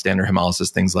 hyperhemolysis, bystander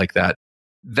hemolysis, things like that.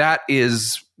 That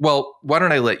is, well, why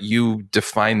don't I let you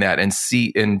define that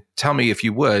and tell me, if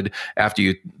you would, after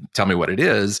you tell me what it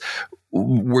is,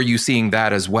 were you seeing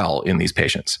that as well in these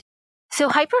patients? So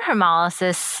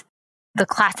hyperhemolysis, the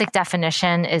classic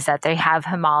definition is that they have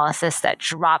hemolysis that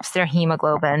drops their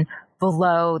hemoglobin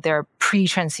below their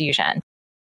pre-transfusion.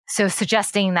 So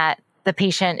suggesting that the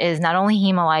patient is not only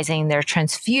hemolyzing their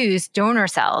transfused donor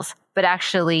cells, but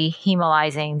actually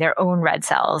hemolyzing their own red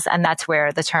cells. And that's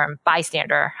where the term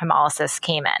bystander hemolysis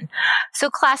came in. So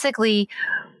classically,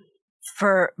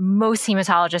 for most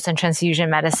hematologists and transfusion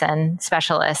medicine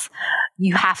specialists,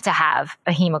 you have to have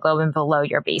a hemoglobin below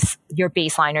your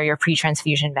baseline or your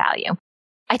pre-transfusion value.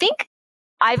 I think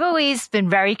I've always been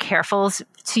very careful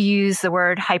to use the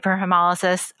word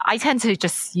hyperhemolysis. I tend to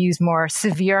just use more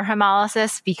severe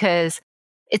hemolysis because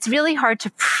it's really hard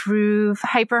to prove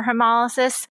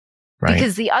hyperhemolysis. Right.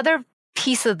 Because the other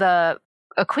piece of the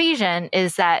equation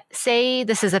is that, say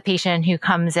this is a patient who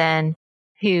comes in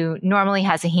who normally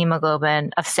has a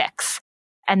hemoglobin of 6,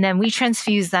 and then we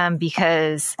transfuse them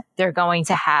because they're going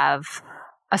to have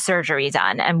a surgery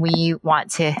done, and we want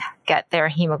to get their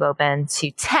hemoglobin to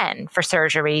 10 for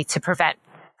surgery to prevent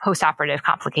postoperative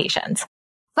complications.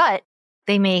 But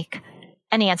they make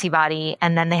an antibody,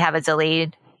 and then they have a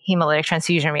delayed hemolytic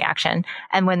transfusion reaction.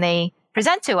 And when they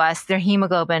present to us, their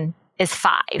hemoglobin is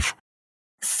 5.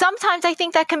 Sometimes I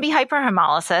think that can be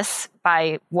hyperhemolysis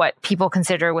by what people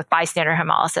consider with bystander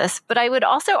hemolysis. But I would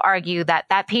also argue that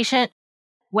that patient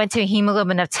went to a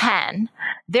hemoglobin of 10.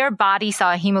 Their body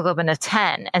saw a hemoglobin of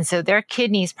 10. And so their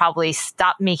kidneys probably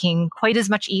stopped making quite as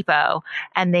much EPO,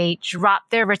 and they dropped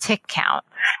their retic count.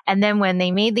 And then when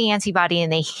they made the antibody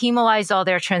and they hemolyzed all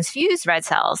their transfused red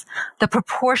cells, the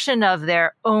proportion of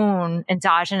their own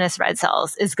endogenous red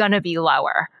cells is going to be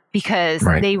lower because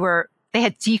they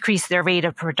had decreased their rate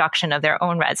of production of their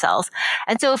own red cells.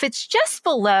 And so if it's just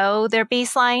below their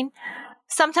baseline,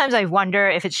 sometimes I wonder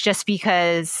if it's just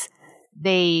because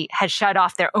they had shut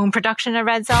off their own production of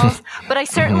red cells. But I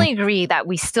certainly agree that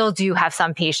we still do have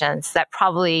some patients that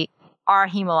probably are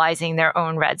hemolyzing their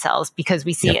own red cells because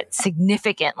we see it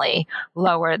significantly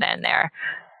lower than their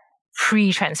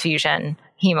pre-transfusion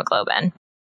hemoglobin.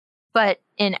 But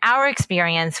in our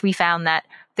experience, we found that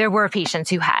there were patients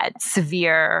who had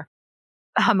severe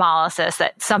hemolysis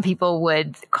that some people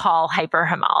would call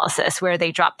hyperhemolysis, where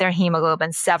they dropped their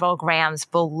hemoglobin several grams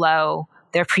below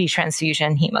their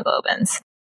pre-transfusion hemoglobins.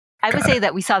 I would say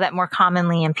that we saw that more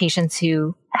commonly in patients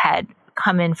who had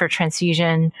come in for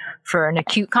transfusion for an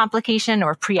acute complication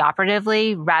or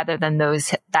preoperatively, rather than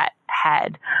those that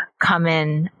had come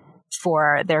in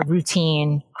for their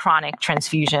routine chronic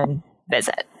transfusion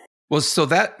visit. Well, so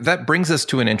that brings us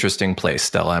to an interesting place,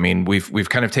 Stella. I mean, we've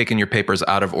kind of taken your papers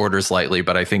out of order slightly,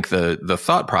 but I think the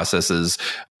thought processes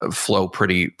flow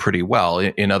pretty well.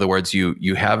 In other words,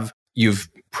 you've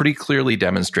pretty clearly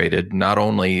demonstrated not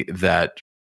only that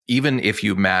even if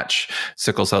you match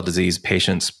sickle cell disease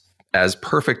patients as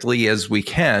perfectly as we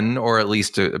can, or at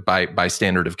least by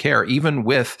standard of care, even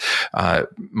with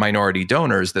minority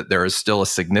donors, that there is still a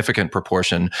significant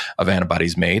proportion of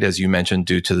antibodies made, as you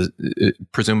mentioned,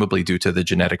 presumably due to the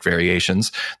genetic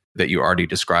variations that you already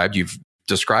described. You've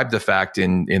described the fact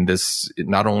in this,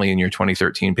 not only in your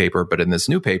 2013 paper, but in this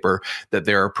new paper, that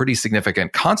there are pretty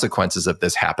significant consequences of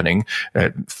this happening.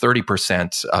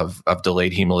 30% of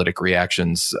delayed hemolytic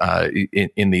reactions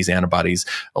in these antibodies,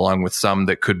 along with some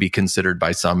that could be considered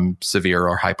by some severe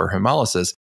or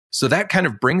hyperhemolysis. So that kind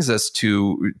of brings us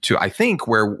to I think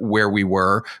where we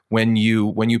were when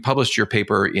you published your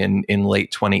paper in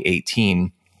late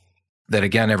 2018. That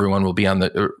again, everyone will be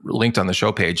linked on the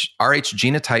show page. RH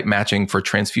genotype matching for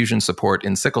transfusion support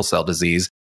in sickle cell disease.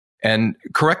 And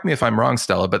correct me if I'm wrong,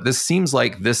 Stella, but this seems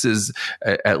like this is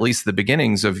at least the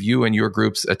beginnings of you and your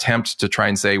group's attempt to try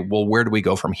and say, well, where do we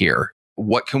go from here?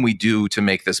 What can we do to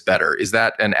make this better? Is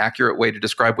that an accurate way to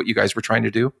describe what you guys were trying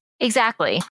to do?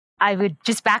 Exactly. I would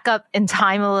just back up in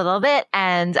time a little bit.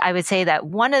 And I would say that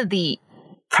one of the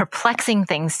perplexing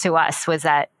things to us was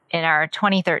that in our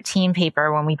 2013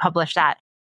 paper, when we published that,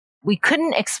 we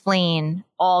couldn't explain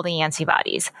all the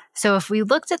antibodies. So if we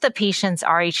looked at the patient's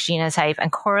Rh genotype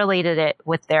and correlated it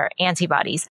with their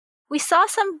antibodies, we saw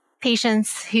some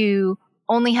patients who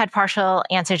only had partial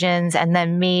antigens and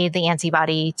then made the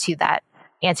antibody to that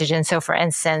antigen. So for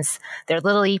instance, they're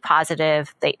little e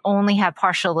positive, they only have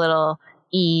partial little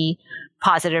e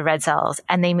positive red cells,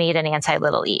 and they made an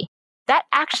anti-little e. That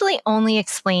actually only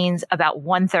explains about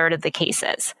 1/3 of the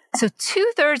cases. So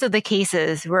 2/3 of the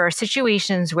cases were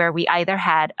situations where we either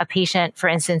had a patient, for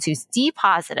instance, who's D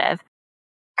positive,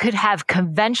 could have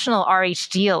conventional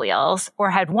RHD alleles, or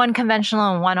had one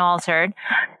conventional and one altered,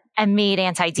 and made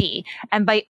anti-D. And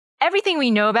by everything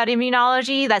we know about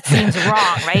immunology, that seems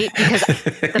wrong, right? Because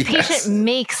the patient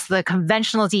makes the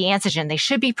conventional D antigen. They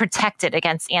should be protected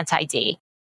against anti-D.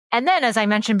 And then, as I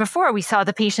mentioned before, we saw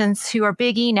the patients who are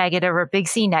big E negative or big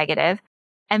C negative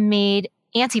and made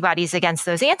antibodies against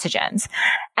those antigens.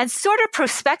 And sort of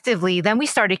prospectively, then we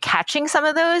started catching some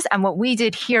of those. And what we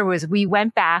did here was we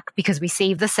went back because we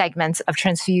saved the segments of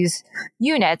transfused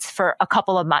units for a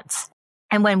couple of months.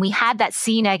 And when we had that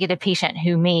C negative patient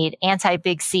who made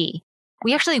anti-big C,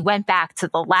 we actually went back to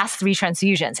the last 3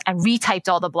 transfusions and retyped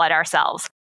all the blood ourselves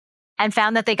and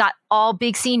found that they got all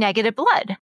big C negative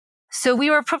blood. So we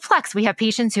were perplexed. We have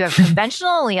patients who have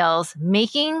conventional alleles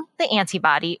making the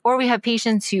antibody, or we have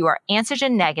patients who are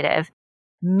antigen negative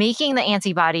making the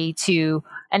antibody to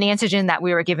an antigen that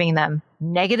we were giving them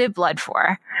negative blood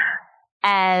for.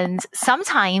 And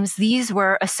sometimes these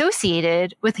were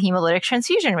associated with hemolytic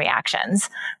transfusion reactions.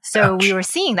 So we were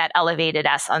seeing that elevated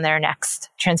S on their next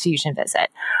transfusion visit.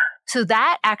 So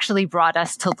that actually brought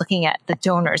us to looking at the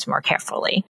donors more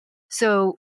carefully.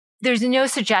 So there's no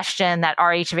suggestion that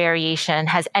Rh variation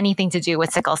has anything to do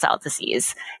with sickle cell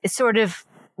disease. It sort of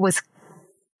was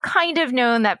kind of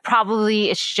known that probably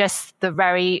it's just the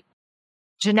very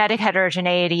genetic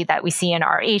heterogeneity that we see in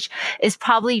Rh is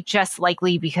probably just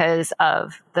likely because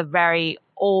of the very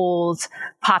old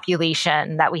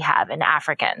population that we have in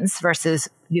Africans versus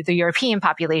the European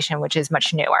population, which is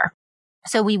much newer.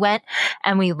 So we went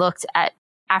and we looked at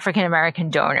African American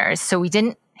donors. So we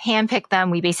didn't handpick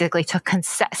them. We basically took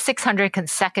 600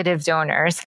 consecutive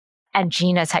donors and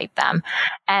genotyped them.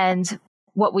 And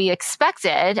what we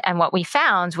expected and what we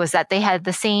found was that they had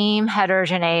the same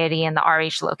heterogeneity in the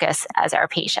Rh locus as our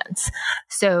patients.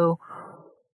 So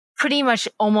pretty much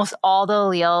almost all the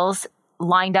alleles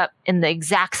lined up in the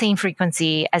exact same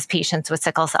frequency as patients with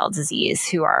sickle cell disease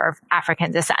who are of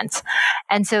African descent.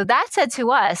 And so that said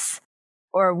to us,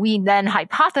 or we then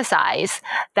hypothesize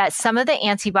that some of the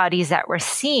antibodies that we're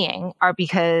seeing are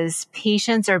because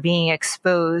patients are being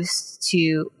exposed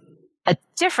to a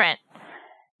different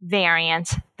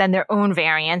variant than their own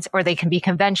variant, or they can be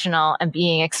conventional and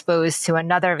being exposed to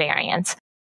another variant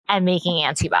and making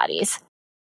antibodies.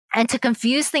 And to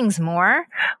confuse things more,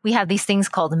 we have these things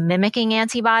called mimicking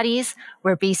antibodies,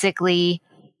 where basically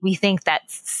we think that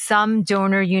some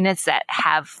donor units that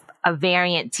have a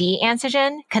variant D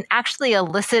antigen can actually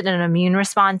elicit an immune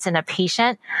response in a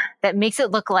patient that makes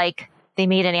it look like they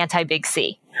made an anti-big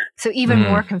C. So even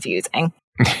more confusing.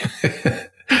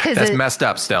 Because that's messed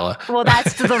up, Stella. Well,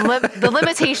 that's the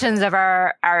limitations of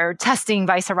our testing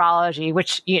by serology,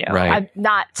 which, right. I'm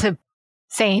not to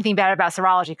say anything bad about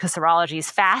serology, because serology is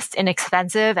fast,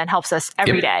 inexpensive, and helps us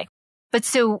every day. But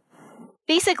so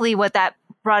basically what that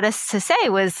brought us to say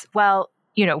was, well,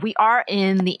 we are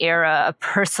in the era of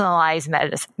personalized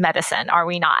medicine, are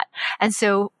we not? And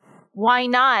so why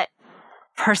not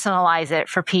personalize it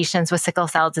for patients with sickle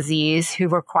cell disease who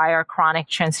require chronic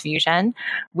transfusion,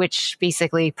 which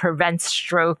basically prevents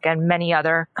stroke and many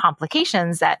other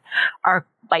complications that are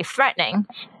life-threatening?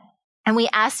 And we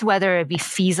asked whether it'd be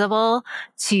feasible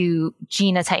to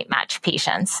genotype match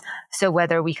patients. So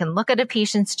whether we can look at a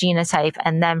patient's genotype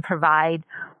and then provide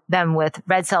them with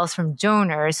red cells from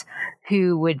donors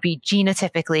who would be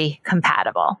genotypically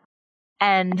compatible.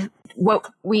 And what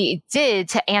we did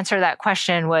to answer that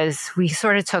question was we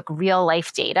sort of took real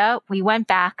life data. We went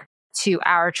back to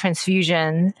our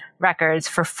transfusion records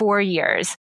for 4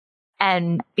 years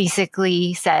and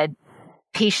basically said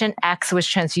patient X was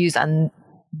transfused on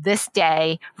this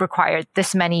day, required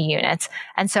this many units,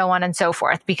 and so on and so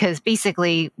forth, because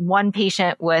basically one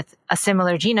patient with a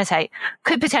similar genotype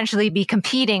could potentially be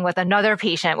competing with another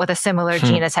patient with a similar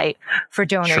genotype for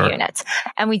donor units.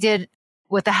 And we did,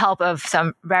 with the help of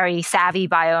some very savvy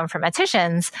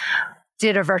bioinformaticians,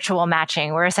 did a virtual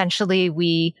matching where essentially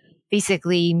we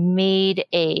basically made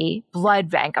a blood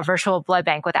bank, a virtual blood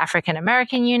bank with African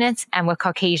American units and with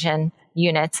Caucasian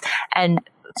units, and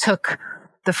took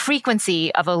the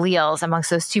frequency of alleles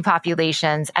amongst those two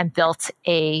populations and built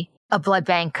a blood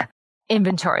bank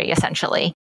inventory,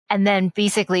 essentially. And then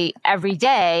basically every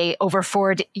day over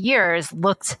 4 years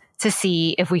looked to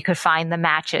see if we could find the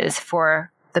matches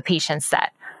for the patients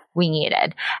that we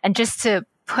needed. And just to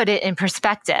put it in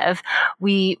perspective,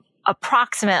 we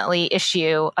approximately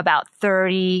issue about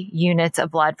 30 units of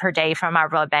blood per day from our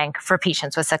blood bank for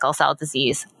patients with sickle cell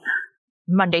disease,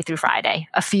 Monday through Friday,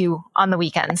 a few on the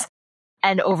weekends.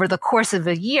 And over the course of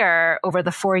a year, over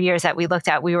the 4 years that we looked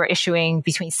at, we were issuing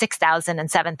between 6,000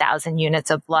 and 7,000 units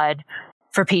of blood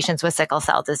for patients with sickle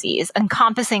cell disease,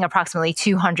 encompassing approximately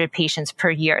 200 patients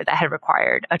per year that had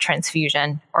required a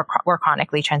transfusion or were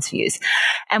chronically transfused.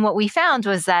 And what we found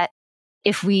was that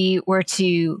if we were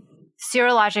to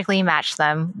serologically match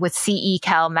them with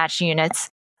CE-Cal matched units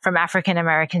from African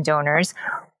American donors,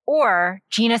 or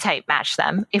genotype match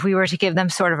them. If we were to give them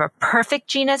sort of a perfect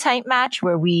genotype match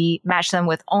where we match them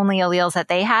with only alleles that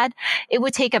they had, it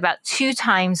would take about 2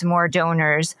 times more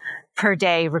donors per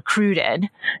day recruited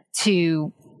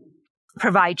to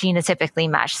provide genotypically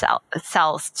matched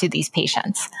cells to these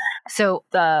patients. So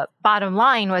the bottom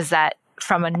line was that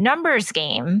from a numbers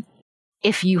game,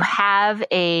 if you have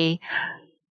a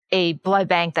blood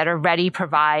bank that already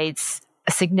provides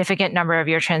a significant number of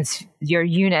your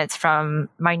units from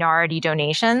minority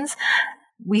donations,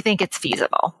 we think it's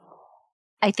feasible.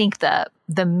 I think the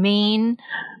main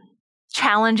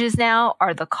challenges now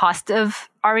are the cost of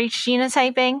Rh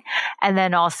genotyping, and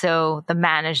then also the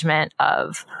management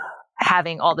of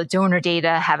having all the donor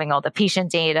data, having all the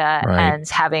patient data, Right. and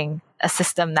having a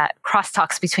system that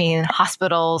crosstalks between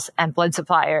hospitals and blood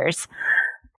suppliers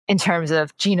in terms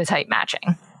of genotype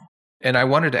matching. And I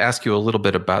wanted to ask you a little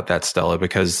bit about that, Stella,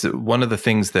 because one of the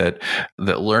things that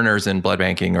learners in blood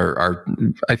banking are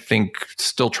I think,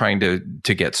 still trying to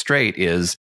get straight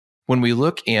is when we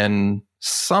look in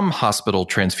some hospital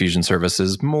transfusion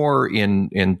services, more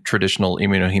in traditional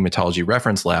immunohematology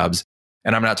reference labs,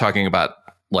 and I'm not talking about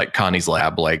like Connie's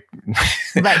lab, like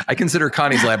right. I consider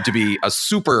Connie's lab to be a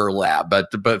super lab,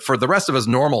 but for the rest of us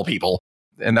normal people,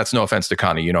 and that's no offense to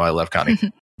Connie, you know, I love Connie.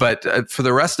 But for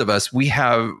the rest of us, we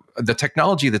have the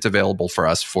technology that's available for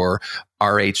us for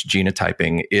Rh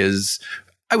genotyping is,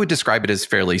 I would describe it as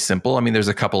fairly simple. I mean, there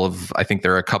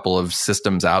are a couple of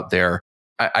systems out there.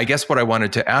 I guess what I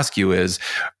wanted to ask you is,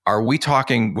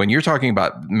 when you're talking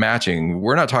about matching,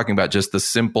 we're not talking about just the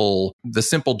simple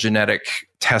genetic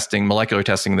testing, molecular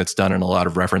testing that's done in a lot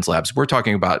of reference labs. We're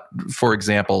talking about, for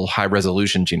example, high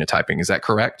resolution genotyping. Is that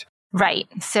correct? Right.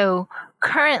 So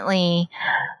currently,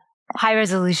 high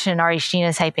resolution Rh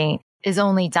genotyping is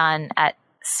only done at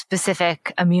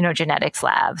specific immunogenetics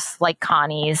labs like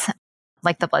Connie's,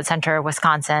 like the Blood Center of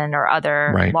Wisconsin, or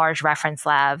other right. large reference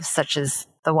labs, such as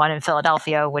the one in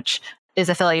Philadelphia, which is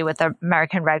affiliated with the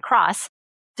American Red Cross.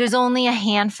 There's only a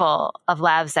handful of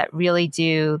labs that really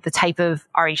do the type of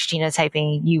Rh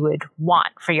genotyping you would want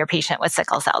for your patient with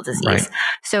sickle cell disease. Right.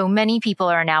 So many people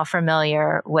are now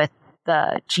familiar with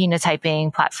the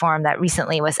genotyping platform that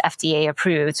recently was FDA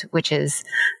approved, which is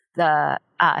the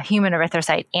human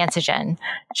erythrocyte antigen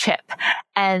chip.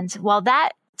 And while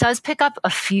that does pick up a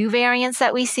few variants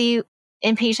that we see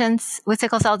in patients with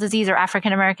sickle cell disease or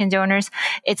African American donors,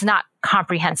 it's not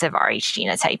comprehensive Rh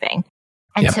genotyping.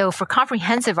 And yep. So for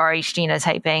comprehensive Rh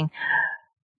genotyping,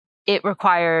 it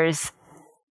requires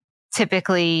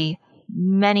typically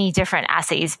many different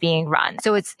assays being run.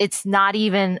 So it's not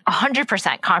even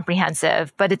 100%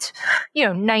 comprehensive, but it's,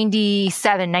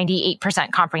 97,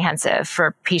 98% comprehensive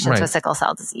for patients right. with sickle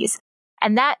cell disease.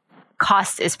 And that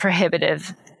cost is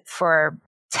prohibitive for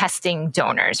testing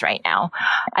donors right now.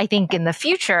 I think in the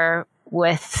future,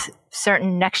 with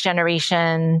certain next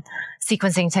generation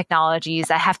sequencing technologies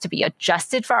that have to be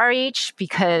adjusted for Rh,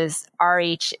 because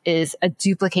Rh is a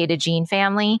duplicated gene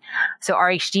family. So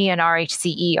RhD and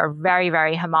RhCE are very,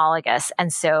 very homologous.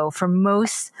 And so for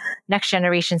most next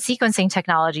generation sequencing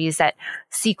technologies that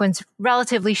sequence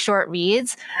relatively short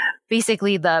reads,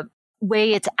 basically the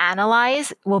way it's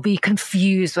analyzed will be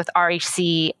confused with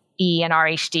RhCE and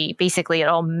RhD. Basically,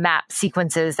 it'll map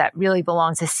sequences that really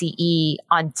belong to CE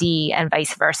on D and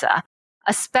vice versa,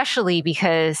 especially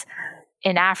because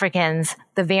in Africans,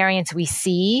 the variants we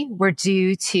see were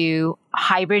due to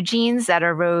hybrid genes that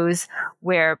arose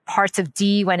where parts of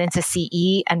D went into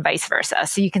CE and vice versa.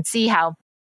 So you can see how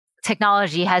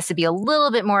technology has to be a little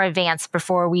bit more advanced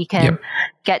before we can yep.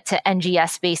 get to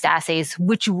NGS-based assays,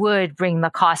 which would bring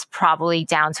the cost probably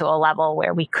down to a level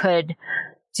where we could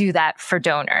do that for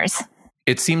donors.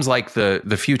 It seems like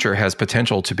the future has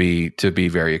potential to be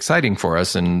very exciting for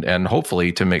us, and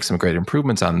hopefully to make some great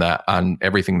improvements on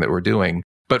everything that we're doing.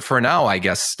 But for now, I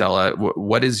guess, Stella,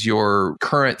 what is your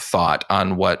current thought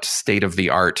on what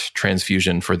state-of-the-art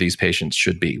transfusion for these patients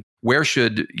should be? Where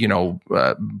should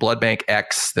blood bank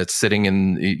X that's sitting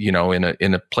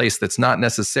in a place that's not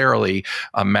necessarily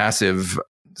a massive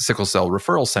sickle cell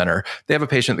referral center, they have a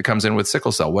patient that comes in with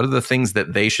sickle cell. What are the things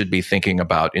that they should be thinking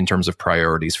about in terms of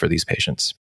priorities for these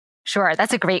patients? Sure,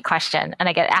 that's a great question, and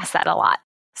I get asked that a lot.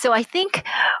 So I think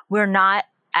we're not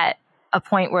at a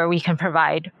point where we can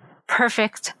provide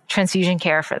perfect transfusion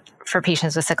care for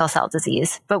patients with sickle cell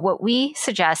disease. But what we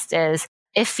suggest is,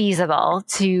 if feasible,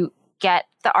 to get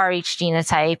the Rh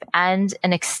genotype and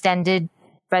an extended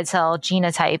red cell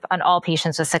genotype on all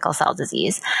patients with sickle cell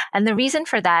disease. And the reason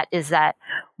for that is that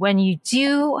when you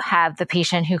do have the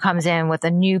patient who comes in with a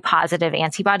new positive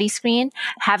antibody screen,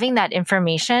 having that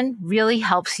information really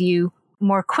helps you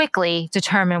more quickly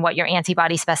determine what your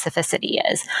antibody specificity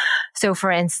is. So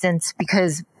for instance,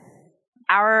 because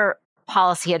our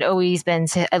policy had always been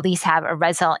to at least have a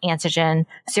red cell antigen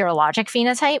serologic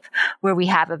phenotype, where we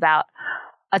have about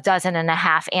 12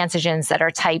 antigens that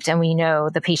are typed and we know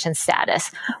the patient's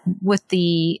status. With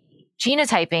the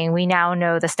genotyping, we now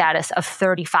know the status of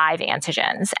 35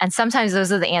 antigens. And sometimes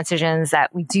those are the antigens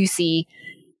that we do see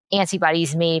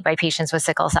antibodies made by patients with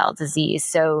sickle cell disease.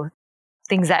 So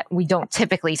things that we don't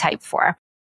typically type for.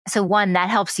 So one, that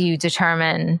helps you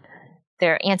determine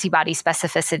their antibody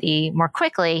specificity more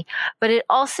quickly, but it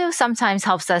also sometimes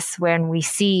helps us when we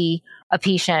see a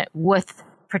patient with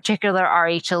particular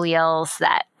Rh alleles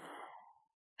that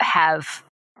have,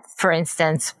 for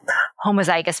instance,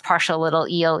 homozygous partial little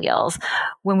e alleles.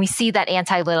 When we see that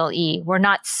anti-little e, we're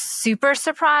not super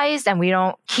surprised and we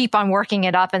don't keep on working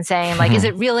it up and saying like, is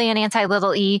it really an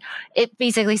anti-little e? It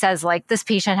basically says like, this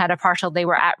patient had a partial, they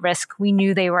were at risk. We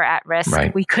knew they were at risk.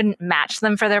 Right. We couldn't match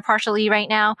them for their partial e right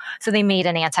now. So they made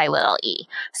an anti-little e.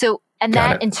 So, and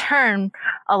that in turn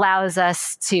allows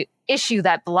us to issue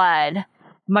that blood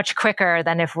much quicker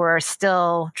than if we're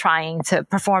still trying to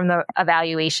perform the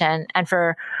evaluation. And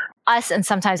for us and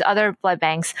sometimes other blood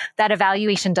banks, that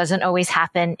evaluation doesn't always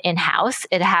happen in-house.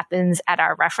 It happens at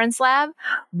our reference lab,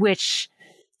 which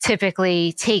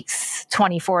typically takes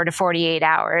 24 to 48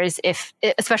 hours,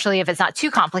 especially if it's not too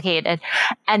complicated.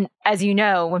 And as you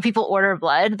know, when people order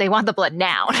blood, they want the blood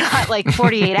now, not like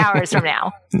 48 hours from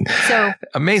now. So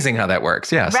amazing how that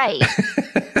works. Yes. Right.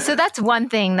 So that's one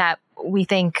thing that we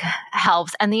think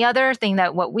helps. And the other thing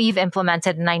that what we've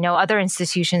implemented, and I know other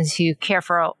institutions who care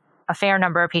for a fair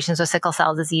number of patients with sickle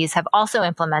cell disease have also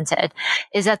implemented,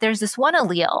 is that there's this one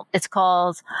allele. It's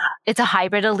a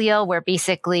hybrid allele where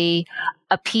basically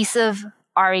a piece of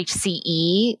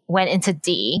RHCE went into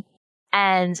D,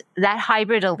 and that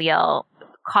hybrid allele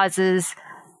causes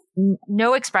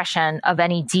no expression of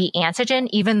any D antigen,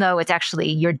 even though it's actually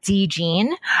your D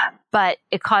gene, but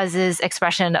it causes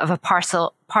expression of a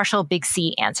partial big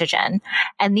C antigen.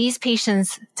 And these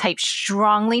patients type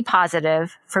strongly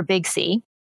positive for big C.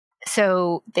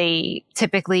 So they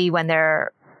typically, when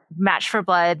they're matched for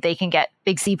blood, they can get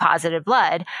big C positive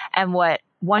blood. And what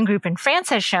one group in France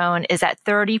has shown is that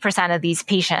 30% of these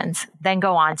patients then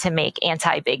go on to make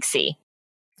anti-big C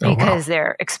because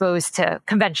they're exposed to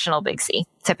conventional big C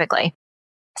typically.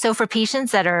 So for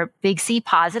patients that are big C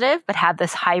positive, but have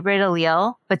this hybrid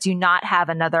allele, but do not have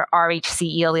another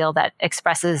RHCE allele that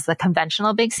expresses the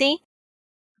conventional big C,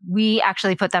 we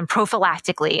actually put them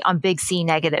prophylactically on big C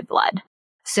negative blood.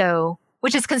 So,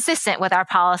 which is consistent with our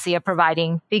policy of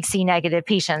providing big C negative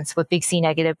patients with big C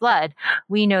negative blood.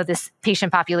 We know this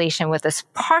patient population with this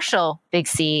partial big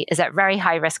C is at very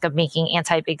high risk of making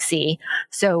anti-big C.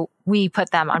 So we put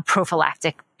them on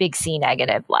prophylactic big C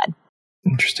negative blood.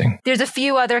 Interesting. There's a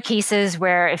few other cases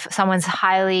where if someone's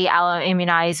highly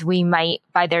alloimmunized, we might,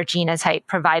 by their genotype,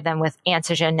 provide them with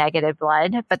antigen negative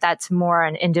blood, but that's more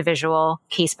an individual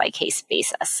case by case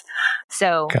basis.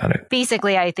 So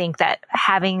basically, I think that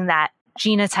having that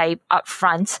genotype up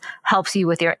front helps you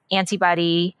with your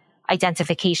antibody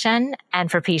identification. And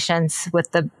for patients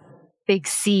with the big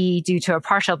C due to a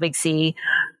partial big C,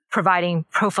 providing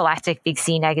prophylactic big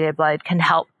C negative blood can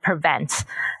help prevent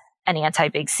an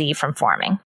anti-big C from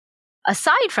forming.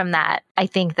 Aside from that, I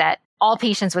think that all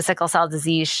patients with sickle cell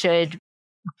disease should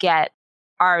get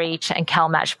Rh and Kel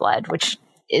matched blood, which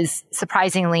is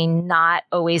surprisingly not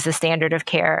always the standard of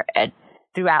care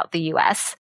throughout the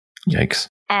US. Yikes.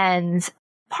 And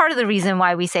part of the reason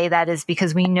why we say that is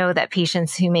because we know that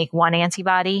patients who make one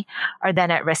antibody are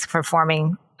then at risk for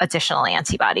forming additional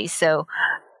antibodies. So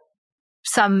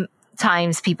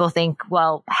sometimes people think,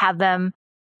 well, have them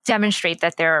demonstrate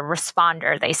that they're a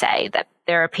responder, they say, that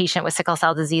they're a patient with sickle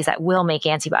cell disease that will make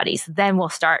antibodies, then we'll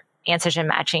start antigen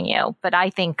matching you. But I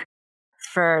think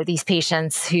for these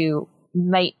patients who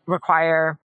might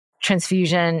require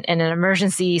transfusion in an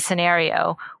emergency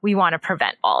scenario, we want to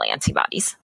prevent all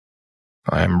antibodies.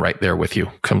 I'm right there with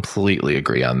you. Completely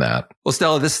agree on that. Well,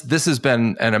 Stella, this has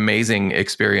been an amazing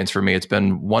experience for me. It's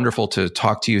been wonderful to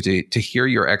talk to you, to hear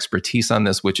your expertise on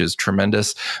this, which is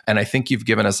tremendous. And I think you've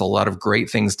given us a lot of great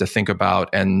things to think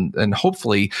about and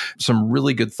hopefully some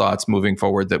really good thoughts moving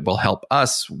forward that will help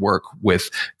us work with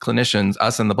clinicians,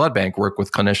 us in the blood bank, work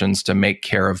with clinicians to make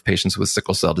care of patients with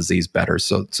sickle cell disease better.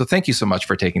 So thank you so much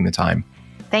for taking the time.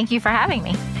 Thank you for having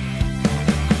me.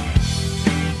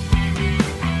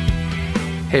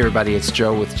 Hey everybody, it's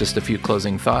Joe with just a few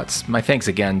closing thoughts. My thanks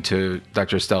again to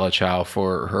Dr. Stella Chou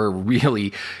for her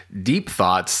really deep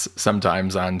thoughts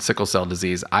sometimes on sickle cell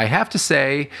disease. I have to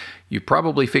say, You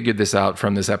probably figured this out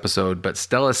from this episode, but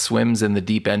Stella swims in the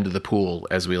deep end of the pool,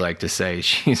 as we like to say.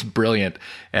 She's brilliant,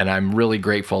 and I'm really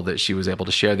grateful that she was able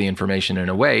to share the information in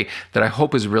a way that I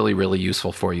hope is really, really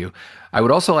useful for you. I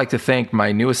would also like to thank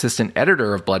my new assistant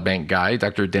editor of Blood Bank Guy,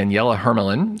 Dr. Daniela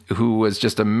Hermelin, who was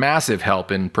just a massive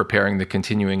help in preparing the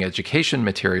continuing education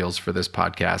materials for this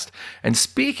podcast. And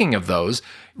speaking of those,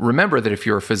 remember that if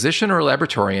you're a physician or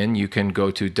laboratorian, you can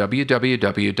go to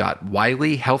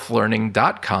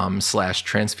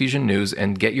www.wileyhealthlearning.com/transfusion news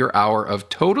and get your hour of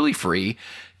totally free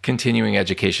continuing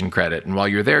education credit. And while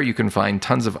you're there, you can find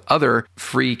tons of other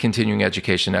free continuing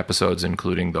education episodes,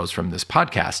 including those from this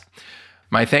podcast.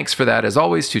 My thanks for that, as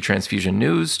always, to Transfusion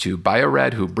News, to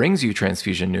BioRed, who brings you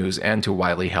Transfusion News, and to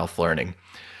Wiley Health Learning.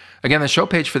 Again, the show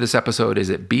page for this episode is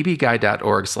at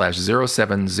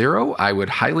bbguy.org/070. I would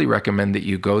highly recommend that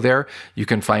you go there. You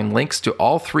can find links to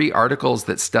all 3 articles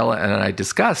that Stella and I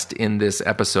discussed in this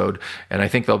episode, and I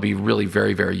think they'll be really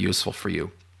very, very useful for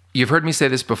you. You've heard me say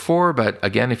this before, but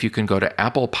again, if you can go to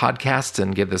Apple Podcasts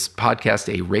and give this podcast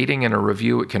a rating and a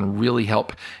review, it can really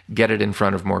help get it in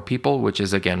front of more people, which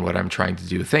is, again, what I'm trying to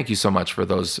do. Thank you so much for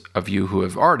those of you who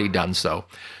have already done so.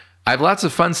 I have lots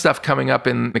of fun stuff coming up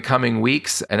in the coming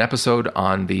weeks. An episode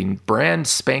on the brand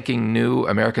spanking new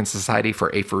American Society for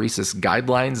Apheresis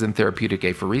guidelines in therapeutic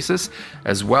apheresis,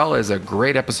 as well as a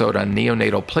great episode on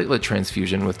neonatal platelet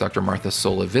transfusion with Dr. Martha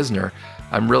Sola-Visner.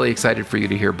 I'm really excited for you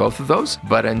to hear both of those.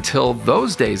 But until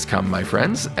those days come, my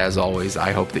friends, as always,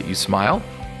 I hope that you smile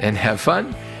and have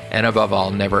fun. And above all,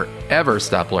 never, ever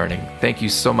stop learning. Thank you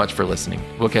so much for listening.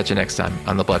 We'll catch you next time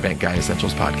on the Blood Bank Guy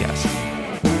Essentials podcast.